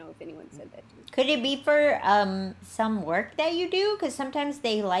wanted to know if anyone said that to me. Could it be for some work that you do? Because sometimes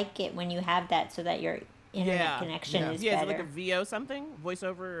they like it when you have that so that your internet connection is Yeah, is better. it like a VO something?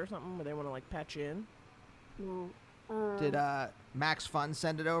 Voiceover or something where they want to like patch you in? No. Did Max Fun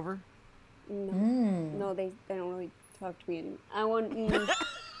send it over? No. No, they don't really talk to me anymore. I want.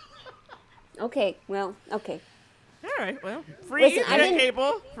 Okay. Well. Okay. All right, well, free Listen, I Ethernet didn't-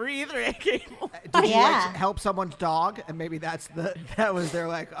 cable. Free Ethernet cable. Did you Yeah. like help someone's dog? And maybe that was their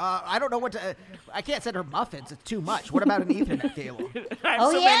like, I don't know what to, I can't send her muffins. It's too much. What about an Ethernet cable? I have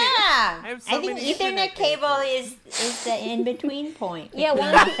Oh so yeah, many- I have so I think many Ethernet cable is the in between point. Yeah,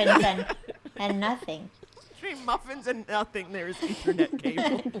 between well- muffins and nothing. Between muffins and nothing, there is Ethernet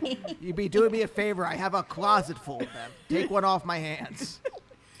cable. You'd be doing me a favor. I have a closet full of them. Take one off my hands.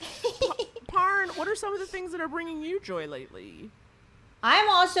 Parn, what are some of the things that are bringing you joy lately? I'm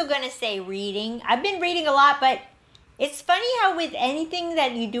also gonna say reading. I've been reading a lot, but it's funny how with anything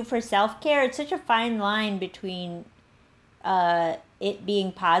that you do for self-care, it's such a fine line between it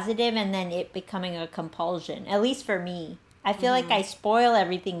being positive and then it becoming a compulsion. At least for me, I feel like I spoil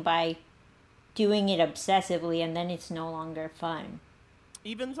everything by doing it obsessively, and then it's no longer fun.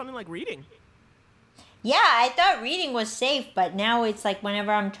 Even something like reading. Yeah, I thought reading was safe, but now it's like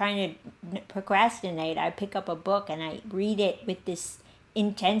whenever I'm trying to procrastinate, I pick up a book and I read it with this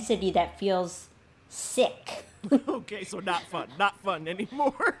intensity that feels sick. Okay, so not fun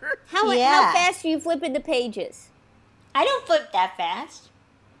anymore. How Yeah. fast are you flipping the pages? I don't flip that fast.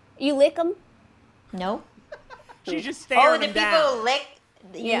 You lick them? No. She's just Oh, staring the them people down. who lick.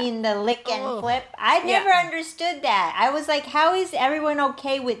 You Yeah. mean the lick and flip? I never understood that. I was like, how is everyone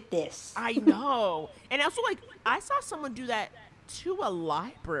okay with this? I know. And also, like, I saw someone do that to a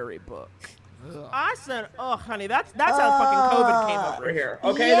library book. I said, oh, honey, that's how fucking COVID came over here.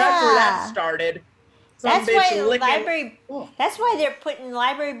 Okay, that's where that Yeah. started. Some That's bitch why licking- library. That's why they're putting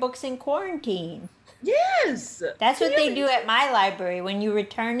library books in quarantine. Yes. That's what they do at my library. When you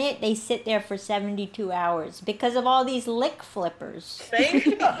return it, they sit there for 72 hours because of all these lick flippers. Thank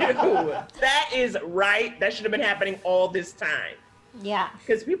you. That is right. That should have been happening all this time. Yeah.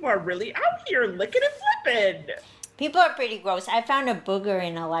 Because people are really out here licking and flipping. People are pretty gross. I found a booger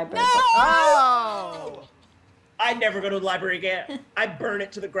in a library book. Oh! I'd never go to the library again. I burn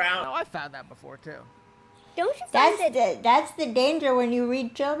it to the ground. Oh, I found that before, too. Don't you find That's the danger when you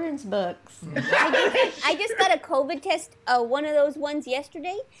read children's books. I just got a COVID test, one of those ones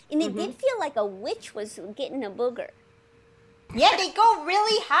yesterday, and it did feel like a witch was getting a booger. Yeah, they go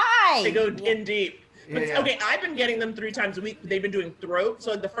really high. They go in deep. But, Yeah. Okay, I've been getting them 3 times a week. They've been doing throat.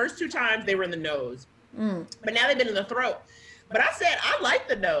 So the first 2 times they were in the nose. But now they've been in the throat. But I said, I like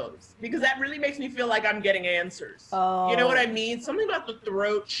the nose because that really makes me feel like I'm getting answers. You know what I mean? Something about the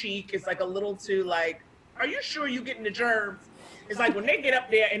throat cheek is like a little too like, are you sure you're getting the germs? It's like when they get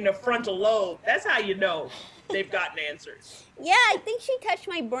up there in the frontal lobe, that's how you know they've gotten answers. Yeah, I think she touched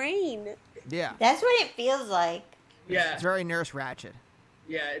my brain. Yeah. That's what it feels like. Yeah. It's very Nurse Ratched.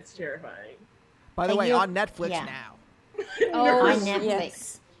 Yeah, it's terrifying. By the And way, you- on Netflix yeah. now. Oh, On Netflix.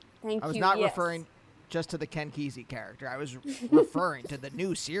 yes. Thank I was you. not yes. referring just to the Ken Kesey character. I was referring to the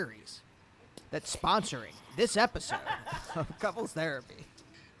new series that's sponsoring this episode of Couples Therapy.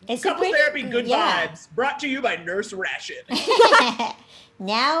 It's Couples pretty- Therapy Good yeah. Vibes, brought to you by Nurse Ration.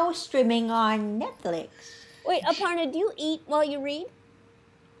 Now streaming on Netflix. Wait, Aparna, do you eat while you read?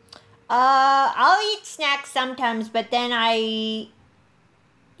 I'll eat snacks sometimes, but then I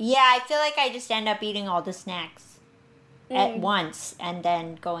feel like I just end up eating all the snacks at once and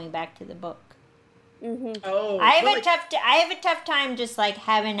then going back to the book. Oh, I have well, a tough time just like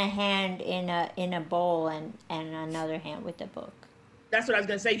having a hand in a bowl and another hand with the book. That's what I was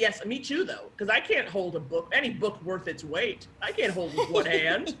gonna say. Yes, me too, though, because I can't hold a book, any book worth its weight. I can't hold with one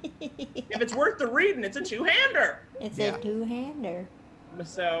hand. If it's worth the reading, it's a 2-hander. It's Yeah. a two-hander.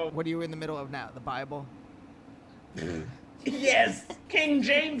 So What are you in the middle of now? The Bible? yes, King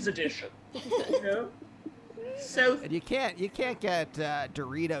James edition. You know? So And you can't get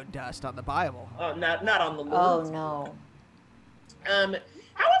Dorito dust on the Bible. not on the list. Oh no.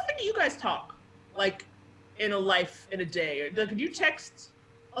 How often do you guys talk? Like, in a day? Like, do you text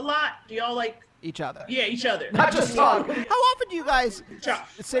a lot? Do y'all like Each other. Yeah, each other. Not just talk. How often do you guys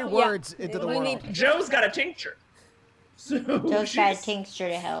say words into the world? Joe's got a tincture. So Joe's got a tincture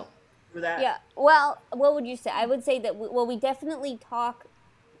to help. For that. Yeah. Well, what would you say? I would say that we definitely talk.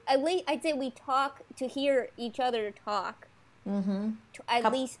 I'd say we talk to hear each other talk. Mm-hmm.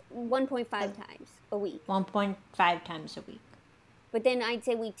 At least 1.5 times a week. 1.5 times a week. But then I'd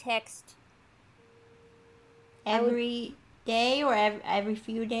say we text every day or every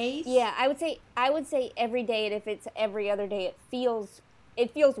few days. Yeah, I would say every day, and if it's every other day, it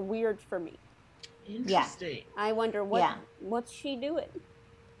feels weird for me. Interesting. Yeah. I wonder what's she doing?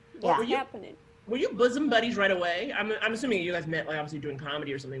 What's happening? Were you bosom buddies right away? I'm assuming you guys met like obviously doing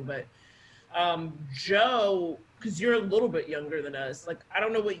comedy or something, but Joe, because you're a little bit younger than us, like I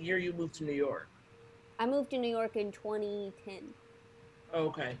don't know what year you moved to New York. I moved to New York in 2010. Oh,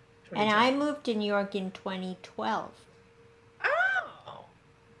 okay. And I moved to New York in 2012. Oh.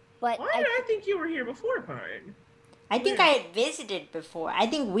 But why did I think you were here before, Pine? I think I had visited before. I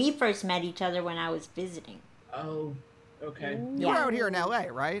think we first met each other when I was visiting. Oh, okay. You were out here in LA,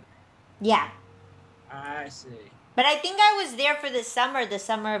 right? Yeah. I see. But I think I was there for the summer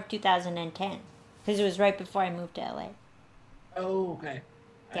of 2010. Because it was right before I moved to LA. Oh, okay.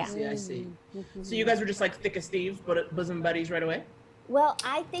 I see. So you guys were just like thick as thieves, but bosom buddies right away? Well,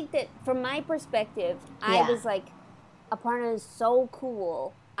 I think that from my perspective, I was like, Aparna is so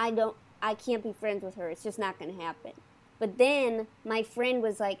cool. I can't be friends with her. It's just not going to happen. But then my friend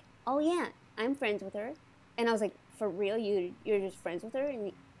was like, oh yeah, I'm friends with her. And I was like, for real? You're just friends with her?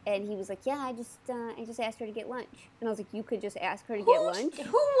 And he was like, yeah, I just asked her to get lunch. And I was like, you could just ask her to get lunch?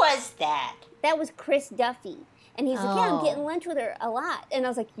 Who was that? That was Chris Duffy. And he's like, yeah, I'm getting lunch with her a lot. And I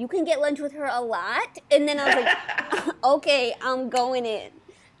was like, you can get lunch with her a lot? And then I was like, okay, I'm going in.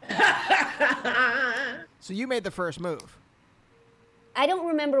 So you made the first move. I don't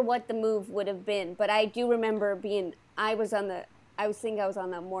remember what the move would have been, but I do remember I was on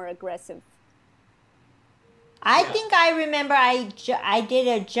the more aggressive. I think I remember I did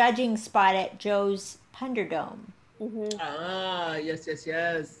a judging spot at Joe's Thunderdome. Mm-hmm. Ah, yes.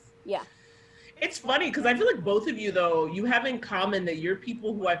 Yeah. It's funny because I feel like both of you, though, you have in common that you're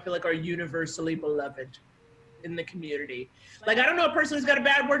people who I feel like are universally beloved in the community. Like, I don't know a person who's got a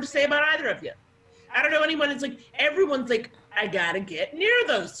bad word to say about either of you. I don't know anyone that's like, everyone's like, I gotta get near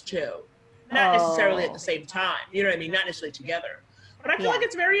those two. Not necessarily at the same time, you know what I mean? Not necessarily together. But I feel like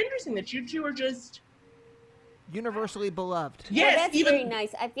it's very interesting that you two are just... universally beloved. Yes, well, that's very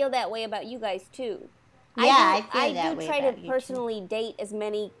nice. I feel that way about you guys, too. Yeah, I feel that way try about to you personally date as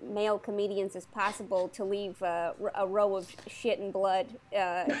many male comedians as possible to leave a row of shit and blood,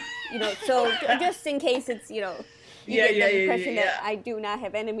 so just in case it's, you get the impression that I do not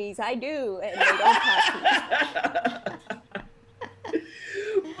have enemies. I do, and they don't talk to me.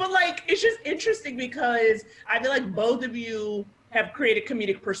 But, like, it's just interesting because I feel like both of you have created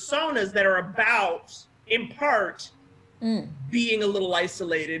comedic personas that are about, in part, being a little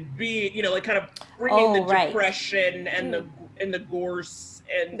isolated, being, kind of bringing the depression and the gorse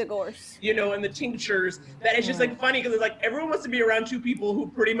and the gorse, and the tinctures. That it's just like funny because it's like everyone wants to be around two people who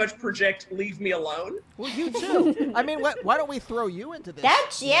pretty much project "leave me alone." Well, you too. I mean, why don't we throw you into this?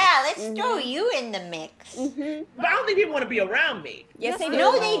 Let's throw you in the mix. Mm-hmm. But I don't think people want to be around me. Yes, they do.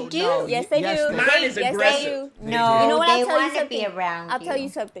 No, they do. No, yes, they do. Mine is yes, aggressive. They do. No, you know what? they I'll tell you want to something. be around I'll you. tell you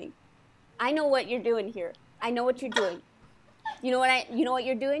something. I know what you're doing here. I know what you're doing. You know what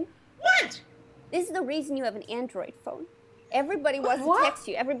you're doing? What? This is the reason you have an Android phone. Everybody wants to text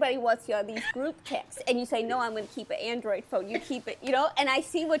you. Everybody wants you on these group texts. And you say, no, I'm going to keep an Android phone. You keep it, and I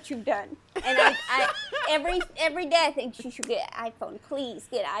see what you've done. And I every day I think she should get an iPhone. Please,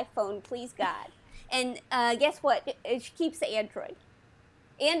 get an iPhone. Please, God. And guess what? She keeps the Android.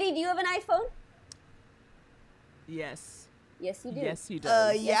 Andy, do you have an iPhone? Yes. Yes, you do. Yes, he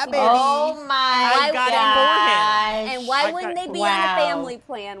does. Yeah, baby. Oh my I got it for him. And why wouldn't they be on a family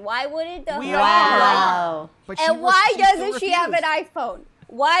plan? Why wouldn't the We husband Wow. But and she why she still doesn't she have an refused. iPhone?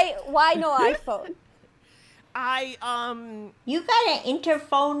 Why no iPhone? You got an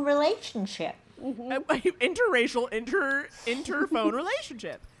interphone relationship. Interracial interphone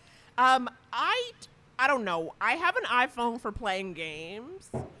relationship. I don't know. I have an iPhone for playing games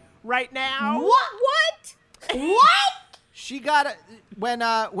right now. What? She got it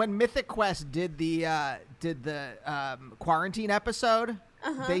when Mythic Quest did the quarantine episode.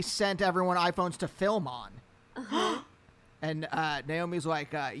 They sent everyone iPhones to film on. And Naomi's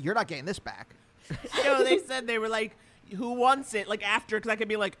like, "You're not getting this back." No, they said they were like, who wants it? Like after, because I could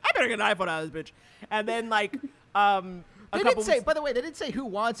be like, I better get an iPhone out of this bitch. And then like, They didn't say, by the way, they didn't say who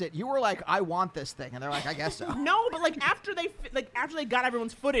wants it. You were like, I want this thing. And they're like, I guess so. No, but like after they got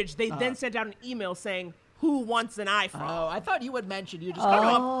everyone's footage, they then sent out an email saying, who wants an iPhone? Oh, I thought you would mention. You just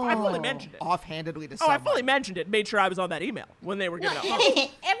I fully mentioned it. Offhandedly to I someone. fully mentioned it. Made sure I was on that email when they were giving out.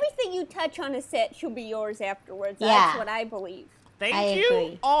 Everything you touch on a set should be yours afterwards. Yeah. That's what I believe. Thank you.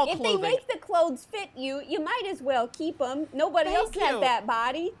 agree. All If clothing. they make the clothes fit you, you might as well keep them. Nobody else Thank has you. that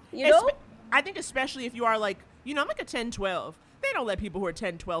body, you know? I think especially if you are like, I'm like a 10-12. They don't let people who are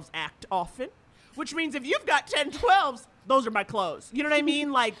 10-12s act often, which means if you've got 10-12s, those are my clothes. You know what I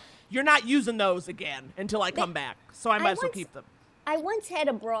mean? Like, you're not using those again until I come back, so I might as well keep them. I once had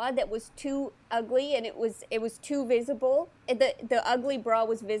a bra that was too ugly and it was too visible. The ugly bra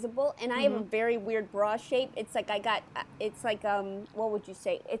was visible, and I have a very weird bra shape. It's like what would you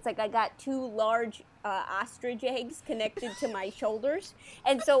say? It's like I got two large ostrich eggs connected to my shoulders,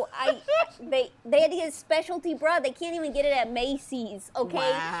 and so they had to get a specialty bra. They can't even get it at Macy's, okay?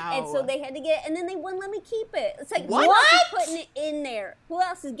 Wow. And so they had to get it, and then they wouldn't let me keep it. It's like What? who else is putting it in there? Who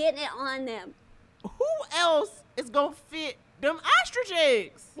else is getting it on them? Who else is gonna fit them ostrich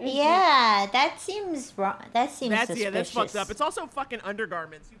eggs? Yeah, that seems wrong. That seems suspicious. That's fucked up. It's also fucking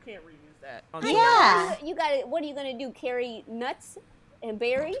undergarments. You can't reuse that. On Yeah. You got it. What are you gonna do? Carry nuts and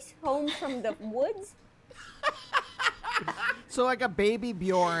berries home from the woods? So like a baby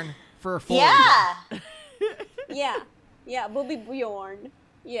Bjorn for a 4. Yeah. Yeah, Booby Bjorn.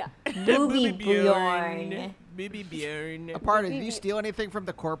 Yeah. Booby Bjorn. Booby Bjorn. Apart, did you steal anything from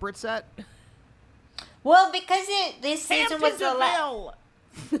the corporate set? Well, because this season was the last.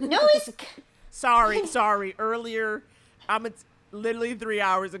 Hampton No, it's. Sorry. Earlier, literally 3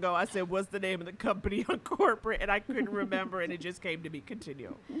 hours ago, I said, what's the name of the company on corporate? And I couldn't remember, and it just came to me.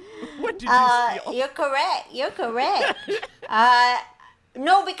 Continue. What did you steal? You're correct.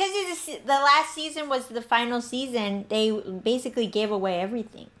 No, because the last season was the final season. They basically gave away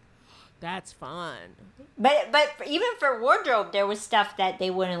everything. That's fun. But even for wardrobe, there was stuff that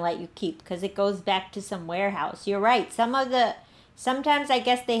they wouldn't let you keep because it goes back to some warehouse. You're right. Sometimes I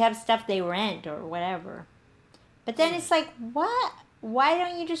guess they have stuff they rent or whatever. But then it's like, what? Why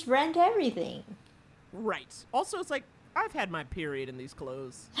don't you just rent everything? Right. Also, it's like, I've had my period in these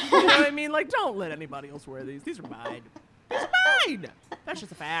clothes. You know what I mean? Like, don't let anybody else wear these. These are mine. These are mine. That's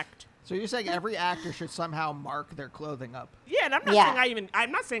just a fact. So you're saying every actor should somehow mark their clothing up? Yeah, and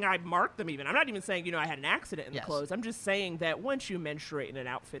I'm not saying I marked them even. I'm not even saying, I had an accident in the clothes. I'm just saying that once you menstruate in an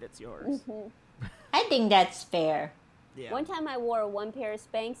outfit, it's yours. I think that's fair. Yeah. One time I wore one pair of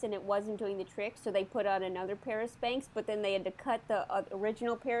Spanx and it wasn't doing the trick, so they put on another pair of Spanx, but then they had to cut the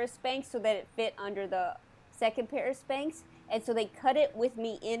original pair of Spanx so that it fit under the second pair of Spanx, and so they cut it with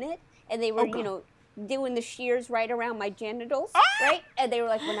me in it, and they were, doing the shears right around my genitals, right? And they were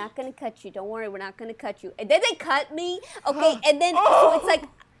like, we're not going to cut you. Don't worry, we're not going to cut you. And then they cut me, okay? And then, so it's like,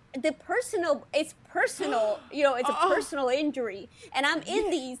 it's personal, it's a personal injury. And I'm in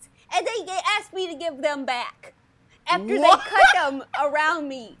these, and they asked me to give them back after they cut them around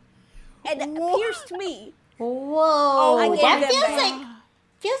me and pierced me. Whoa, that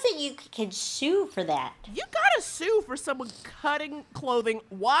feels like you can sue for that. You gotta sue for someone cutting clothing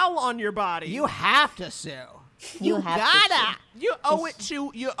while on your body. You have to sue. You gotta. You owe it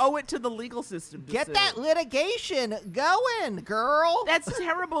to the legal system. To Get sue. that litigation going, girl. That's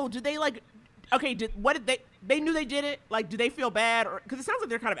terrible. Do they they knew they did it? Like, do they feel bad? Or because it sounds like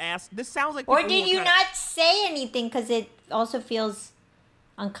they're kind of asked. This sounds like. Or did you not say anything because it also feels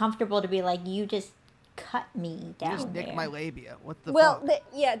uncomfortable to be like, you just cut me down. You just nicked there. my labia. What the Well, fuck?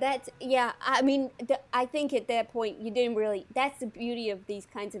 I mean, I think at that point you didn't really. That's the beauty of these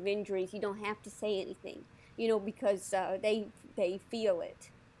kinds of injuries. You don't have to say anything, because they feel it.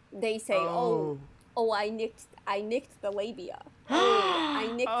 They say, "Oh, I nicked the labia.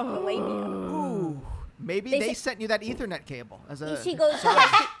 I nicked the labia." Ooh. Maybe they sent you that Ethernet cable as a. She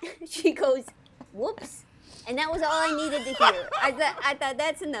goes, "Whoops," and that was all I needed to hear. I thought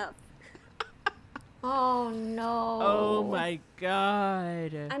that's enough. Oh no. Oh my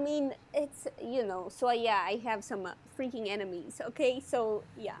god. I mean, it's, so yeah, I have some freaking enemies, okay? So,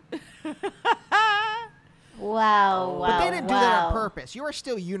 yeah. Wow. But they didn't do that on purpose. You are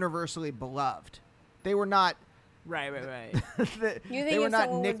still universally beloved. They were not. Right. they were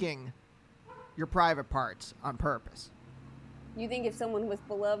not nicking your private parts on purpose. You think if someone was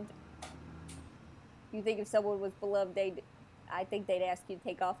beloved, I think they'd ask you to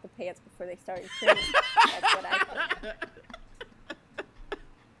take off the pants before they started trimming. That's what I think.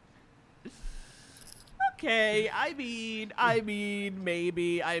 Okay, I mean,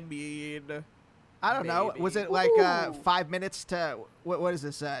 maybe. I don't know. Was it like 5 minutes to what is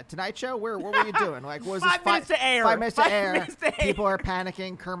this? Tonight Show? What were you doing? Like, what was this? 5 minutes to air. 5 minutes to 5 air. minutes to air. People are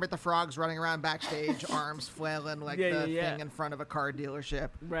panicking. Kermit the Frog's running around backstage, arms flailing like the thing in front of a car dealership.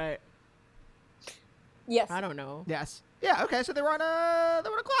 Right. Yes. I don't know. Yes. Yeah. Okay. So they were on a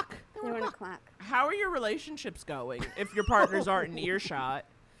clock. They were on a clock. How are your relationships going if your partners aren't in earshot?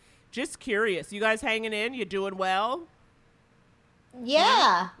 Just curious. You guys hanging in? You doing well?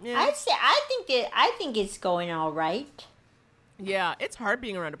 Yeah. Yeah. I think it's going all right. Yeah, it's hard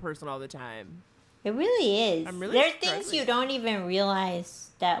being around a person all the time. It really is. I'm really there are things struggling. you don't even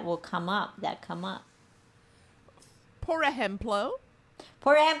realize that will come up. Por ejemplo.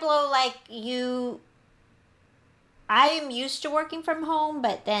 For example, like I am used to working from home,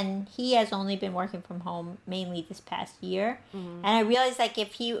 but then he has only been working from home mainly this past year. And I realized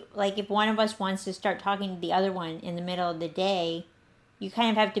if one of us wants to start talking to the other one in the middle of the day, you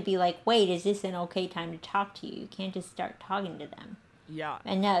kind of have to be like, wait, is this an okay time to talk to you? You can't just start talking to them. Yeah.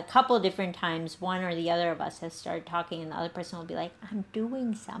 And a couple of different times, one or the other of us has started talking, and the other person will be like, I'm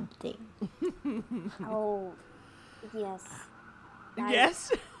doing something. Oh, yes.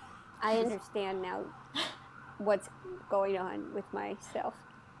 Yes. I understand now what's going on with myself.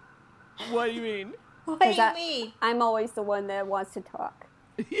 What do you mean? What do you I- mean? I'm always the one that wants to talk.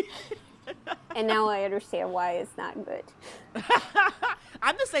 And now I understand why it's not good.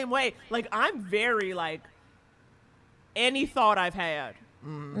 I'm the same way. Like, I'm very, like, any thought I've had.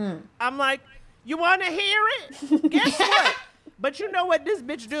 I'm like, you want to hear it? Guess what? But you know what this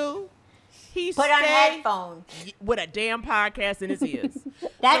bitch do? He Put on stay headphones. with a damn podcast in his ears.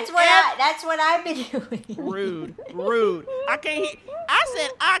 That's So what I've been doing. Rude. I can't hear. I said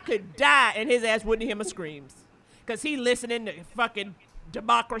I could die and his ass wouldn't hear my screams. Because he listening to fucking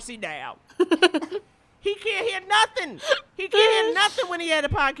Democracy Now! He can't hear nothing. He can't hear nothing when he had a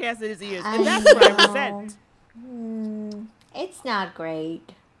podcast in his ears. And that's what I resent. It's not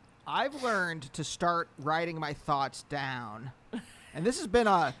great. I've learned to start writing my thoughts down, and this has been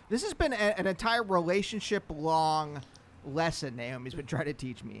an entire relationship long lesson Naomi's been trying to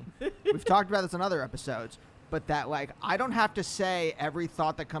teach me. We've talked about this on other episodes, but that like I don't have to say every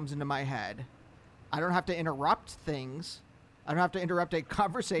thought that comes into my head. I don't have to interrupt things. I don't have to interrupt a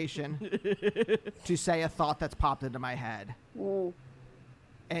conversation to say a thought that's popped into my head.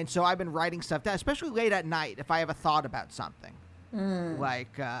 And so I've been writing stuff down, especially late at night if I have a thought about something.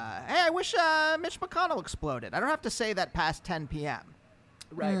 Like, hey, I wish Mitch McConnell exploded. I don't have to say that past 10 p.m.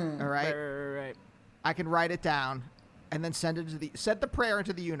 Right. All right? Right. I can write it down and then send the prayer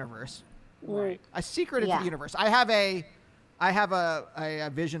into the universe. Right. I secret into the universe. I have a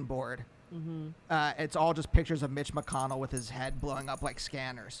vision board. It's all just pictures of Mitch McConnell with his head blowing up like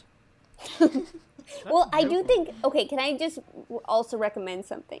scanners. Well, I do think, okay, can I just also recommend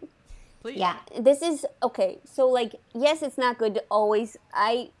something? Please. Yeah. This is, okay, so like, yes, it's not good to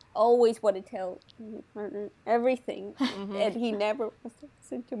I always want to tell my partner everything, and he never wants to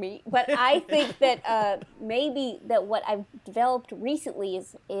listen to me. But I think that maybe that what I've developed recently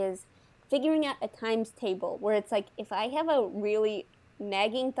is figuring out a times table where it's like, if I have a really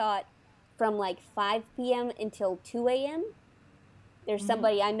nagging thought from like 5 p.m. until 2 a.m., there's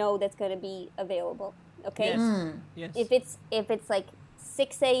somebody I know that's going to be available. Okay. Yes. If it's like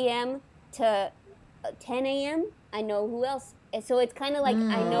 6 a.m. to 10 a.m., I know who else. And so it's kind of like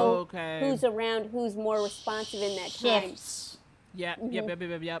I know who's around, who's more responsive in that time. Shifts. Yeah.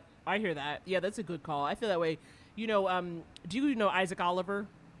 Yep. I hear that. Yeah, that's a good call. I feel that way. You know, do you know Isaac Oliver,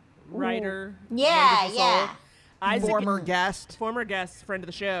 writer? Yeah, Wonderful Soul? Isaac, Former guest, friend of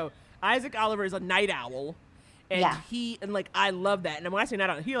the show. Isaac Oliver is a night owl. And I love that. And when I say night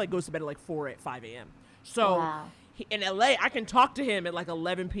owl, he like goes to bed at like 5 a.m. So in LA, I can talk to him at like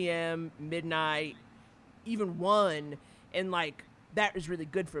 11 p.m., midnight, even 1. And like, that is really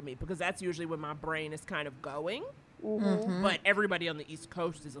good for me because that's usually when my brain is kind of going. But everybody on the East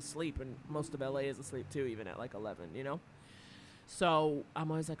Coast is asleep and most of LA is asleep too, even at like 11, you know? So I'm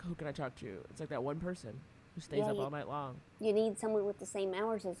always like, who can I talk to? It's like that one person who stays up all night long. You need someone with the same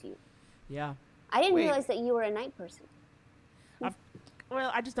hours as you. Yeah. I didn't realize that you were a night person.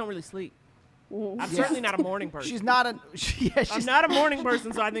 I just don't really sleep. I'm certainly not a morning person. she's not a. I'm not a morning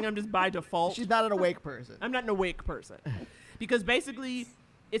person, so I think I'm just by default. She's not an awake person. I'm not an awake person, because basically,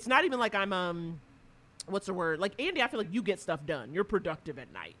 it's not even like I'm what's the word? Like Andy, I feel like you get stuff done. You're productive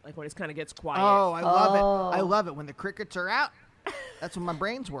at night, like when it kind of gets quiet. Oh, I love it. I love it when the crickets are out. That's when my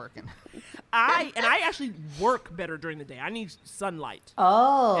brain's working. I actually work better during the day. I need sunlight.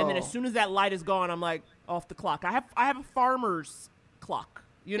 Oh. And then as soon as that light is gone, I'm like off the clock. I have a farmer's clock.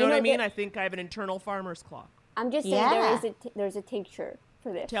 You know what I mean? I think I have an internal farmer's clock. I'm just saying there's a tincture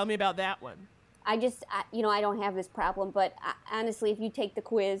for this. Tell me about that one. I don't have this problem, but honestly, if you take the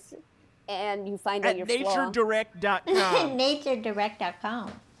quiz and you find out At your flaw, naturedirect.com.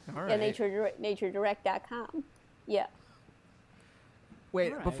 Naturedirect.com. All yeah, right. naturedirect.com. Yeah.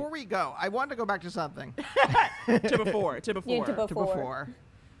 Wait, All right. before we go, I wanted to go back to something. to before. To before.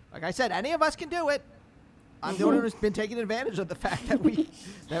 Like I said, any of us can do it. I'm the one who's been taking advantage of the fact that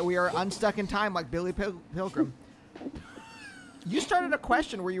we are unstuck in time like Billy Pilgrim. You started a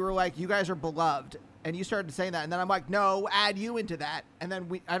question where you were like, you guys are beloved. And you started saying that. And then I'm like, no, add you into that. And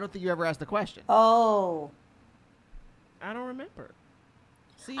then I don't think you ever asked the question. Oh. I don't remember.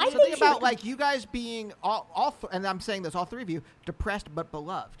 See, something about like you guys being and I'm saying this, all three of you, depressed but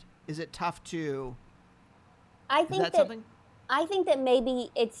beloved. Is it tough to? I think that something? I think that maybe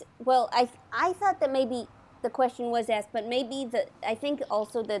it's I thought that maybe the question was asked, but maybe I think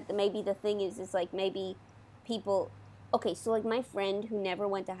also that maybe the thing is like maybe people. Okay, so like my friend who never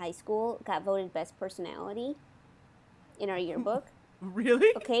went to high school got voted best personality in our yearbook.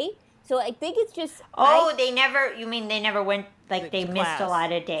 Really? Okay. So I think it's just you mean they never went, like they missed a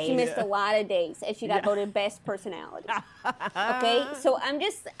lot of days. She missed a lot of days and she got voted best personality. Okay? So I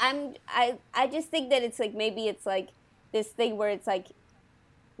just think that it's like maybe it's like this thing where it's like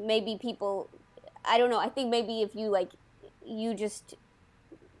maybe people, I don't know, I think maybe if you like you just,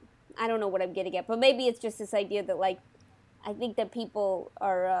 I don't know what I'm getting at, but maybe it's just this idea that like I think that people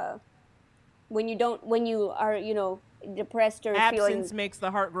are when you are, you know, depressed or absence feeling makes the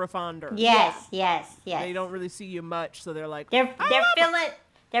heart grow fonder. Yes. They don't really see you much, so they're like They're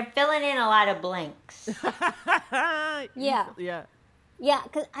filling in a lot of blanks. Yeah. Yeah. Yeah,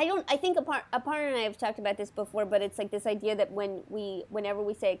 because I think Aparna and I have talked about this before, but it's like this idea that whenever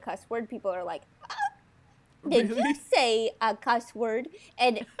we say a cuss word, people are like, did you say a cuss word?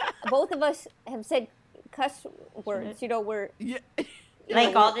 And both of us have said cuss words. You know, we're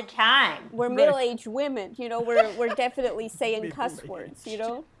like all the time. We're middle-aged women. You know, we're definitely saying cuss words. You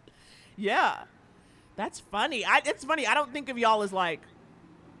know. Yeah, that's funny. It's funny. I don't think of y'all as like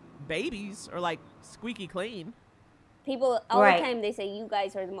babies or like squeaky clean. People all the time they say you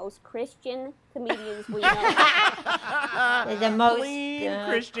guys are the most Christian comedians we know. They're the most clean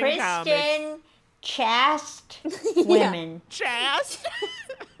Christian chaste women. Chaste.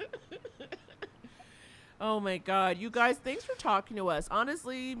 Oh my God, you guys! Thanks for talking to us.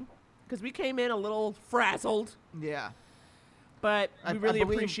 Honestly, because we came in a little frazzled. Yeah. But we really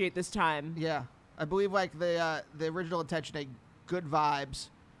believe, appreciate this time. Yeah, I believe like the original intention, a good vibes.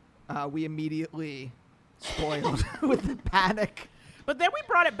 We immediately spoiled with the panic. But then we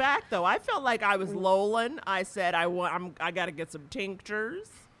brought it back, though. I felt like I was lolling. I said I got to get some tinctures.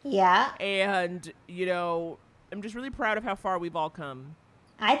 Yeah. And you know, I'm just really proud of how far we've all come.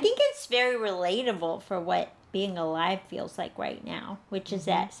 I think it's very relatable for what being alive feels like right now, which is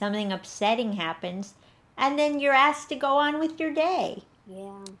that something upsetting happens, and then you're asked to go on with your day.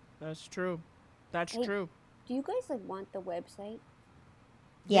 Yeah. That's true. That's true. Do you guys like want the website?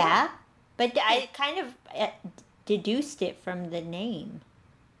 Yeah. But I kind of deduced it from the name.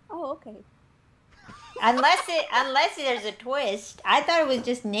 Oh, okay. Unless there's a twist. I thought it was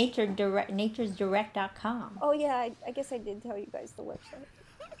just naturedirect.com. Oh yeah, I guess I did tell you guys the website.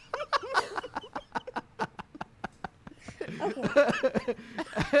 Okay.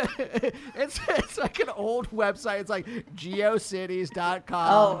 It's like an old website. It's like geocities.com.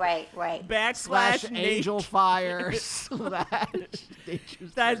 Oh, right. / Angel Fire /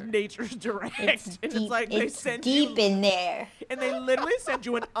 That's Nature's Direct. It's like they send deep you, in there. And they literally send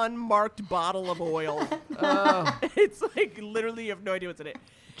you an unmarked bottle of oil. It's like literally you have no idea what's in it.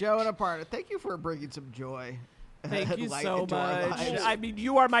 Joe and Aparna, thank you for bringing some joy. Thank you light so into our much. lives. I mean,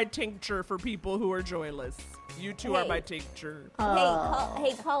 you are my tincture for people who are joyless. You two are Hey. my tincture.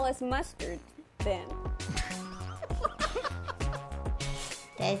 Call us Mustard then.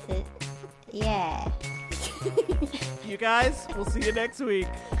 That's it. Yeah. You guys, we'll see you next week.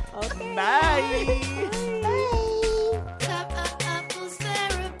 Okay. Bye.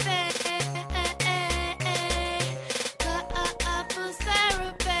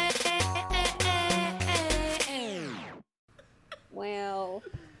 Well,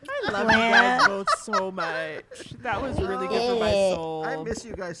 I love you guys both so much. That was really good for my soul. I miss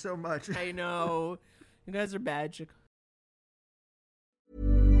you guys so much. I know. You guys are magic.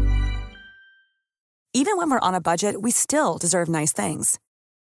 Even when we're on a budget, we still deserve nice things.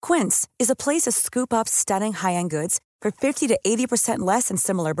 Quince is a place to scoop up stunning high-end goods for 50 to 80% less than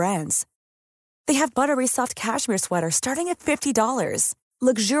similar brands. They have buttery soft cashmere sweaters starting at $50,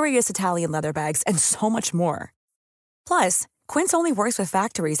 luxurious Italian leather bags, and so much more. Plus, Quince only works with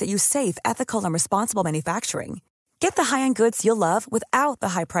factories that use safe, ethical, and responsible manufacturing. Get the high-end goods you'll love without the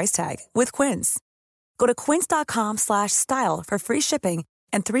high price tag with Quince. Go to quince.com/style for free shipping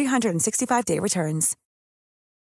and 365-day returns.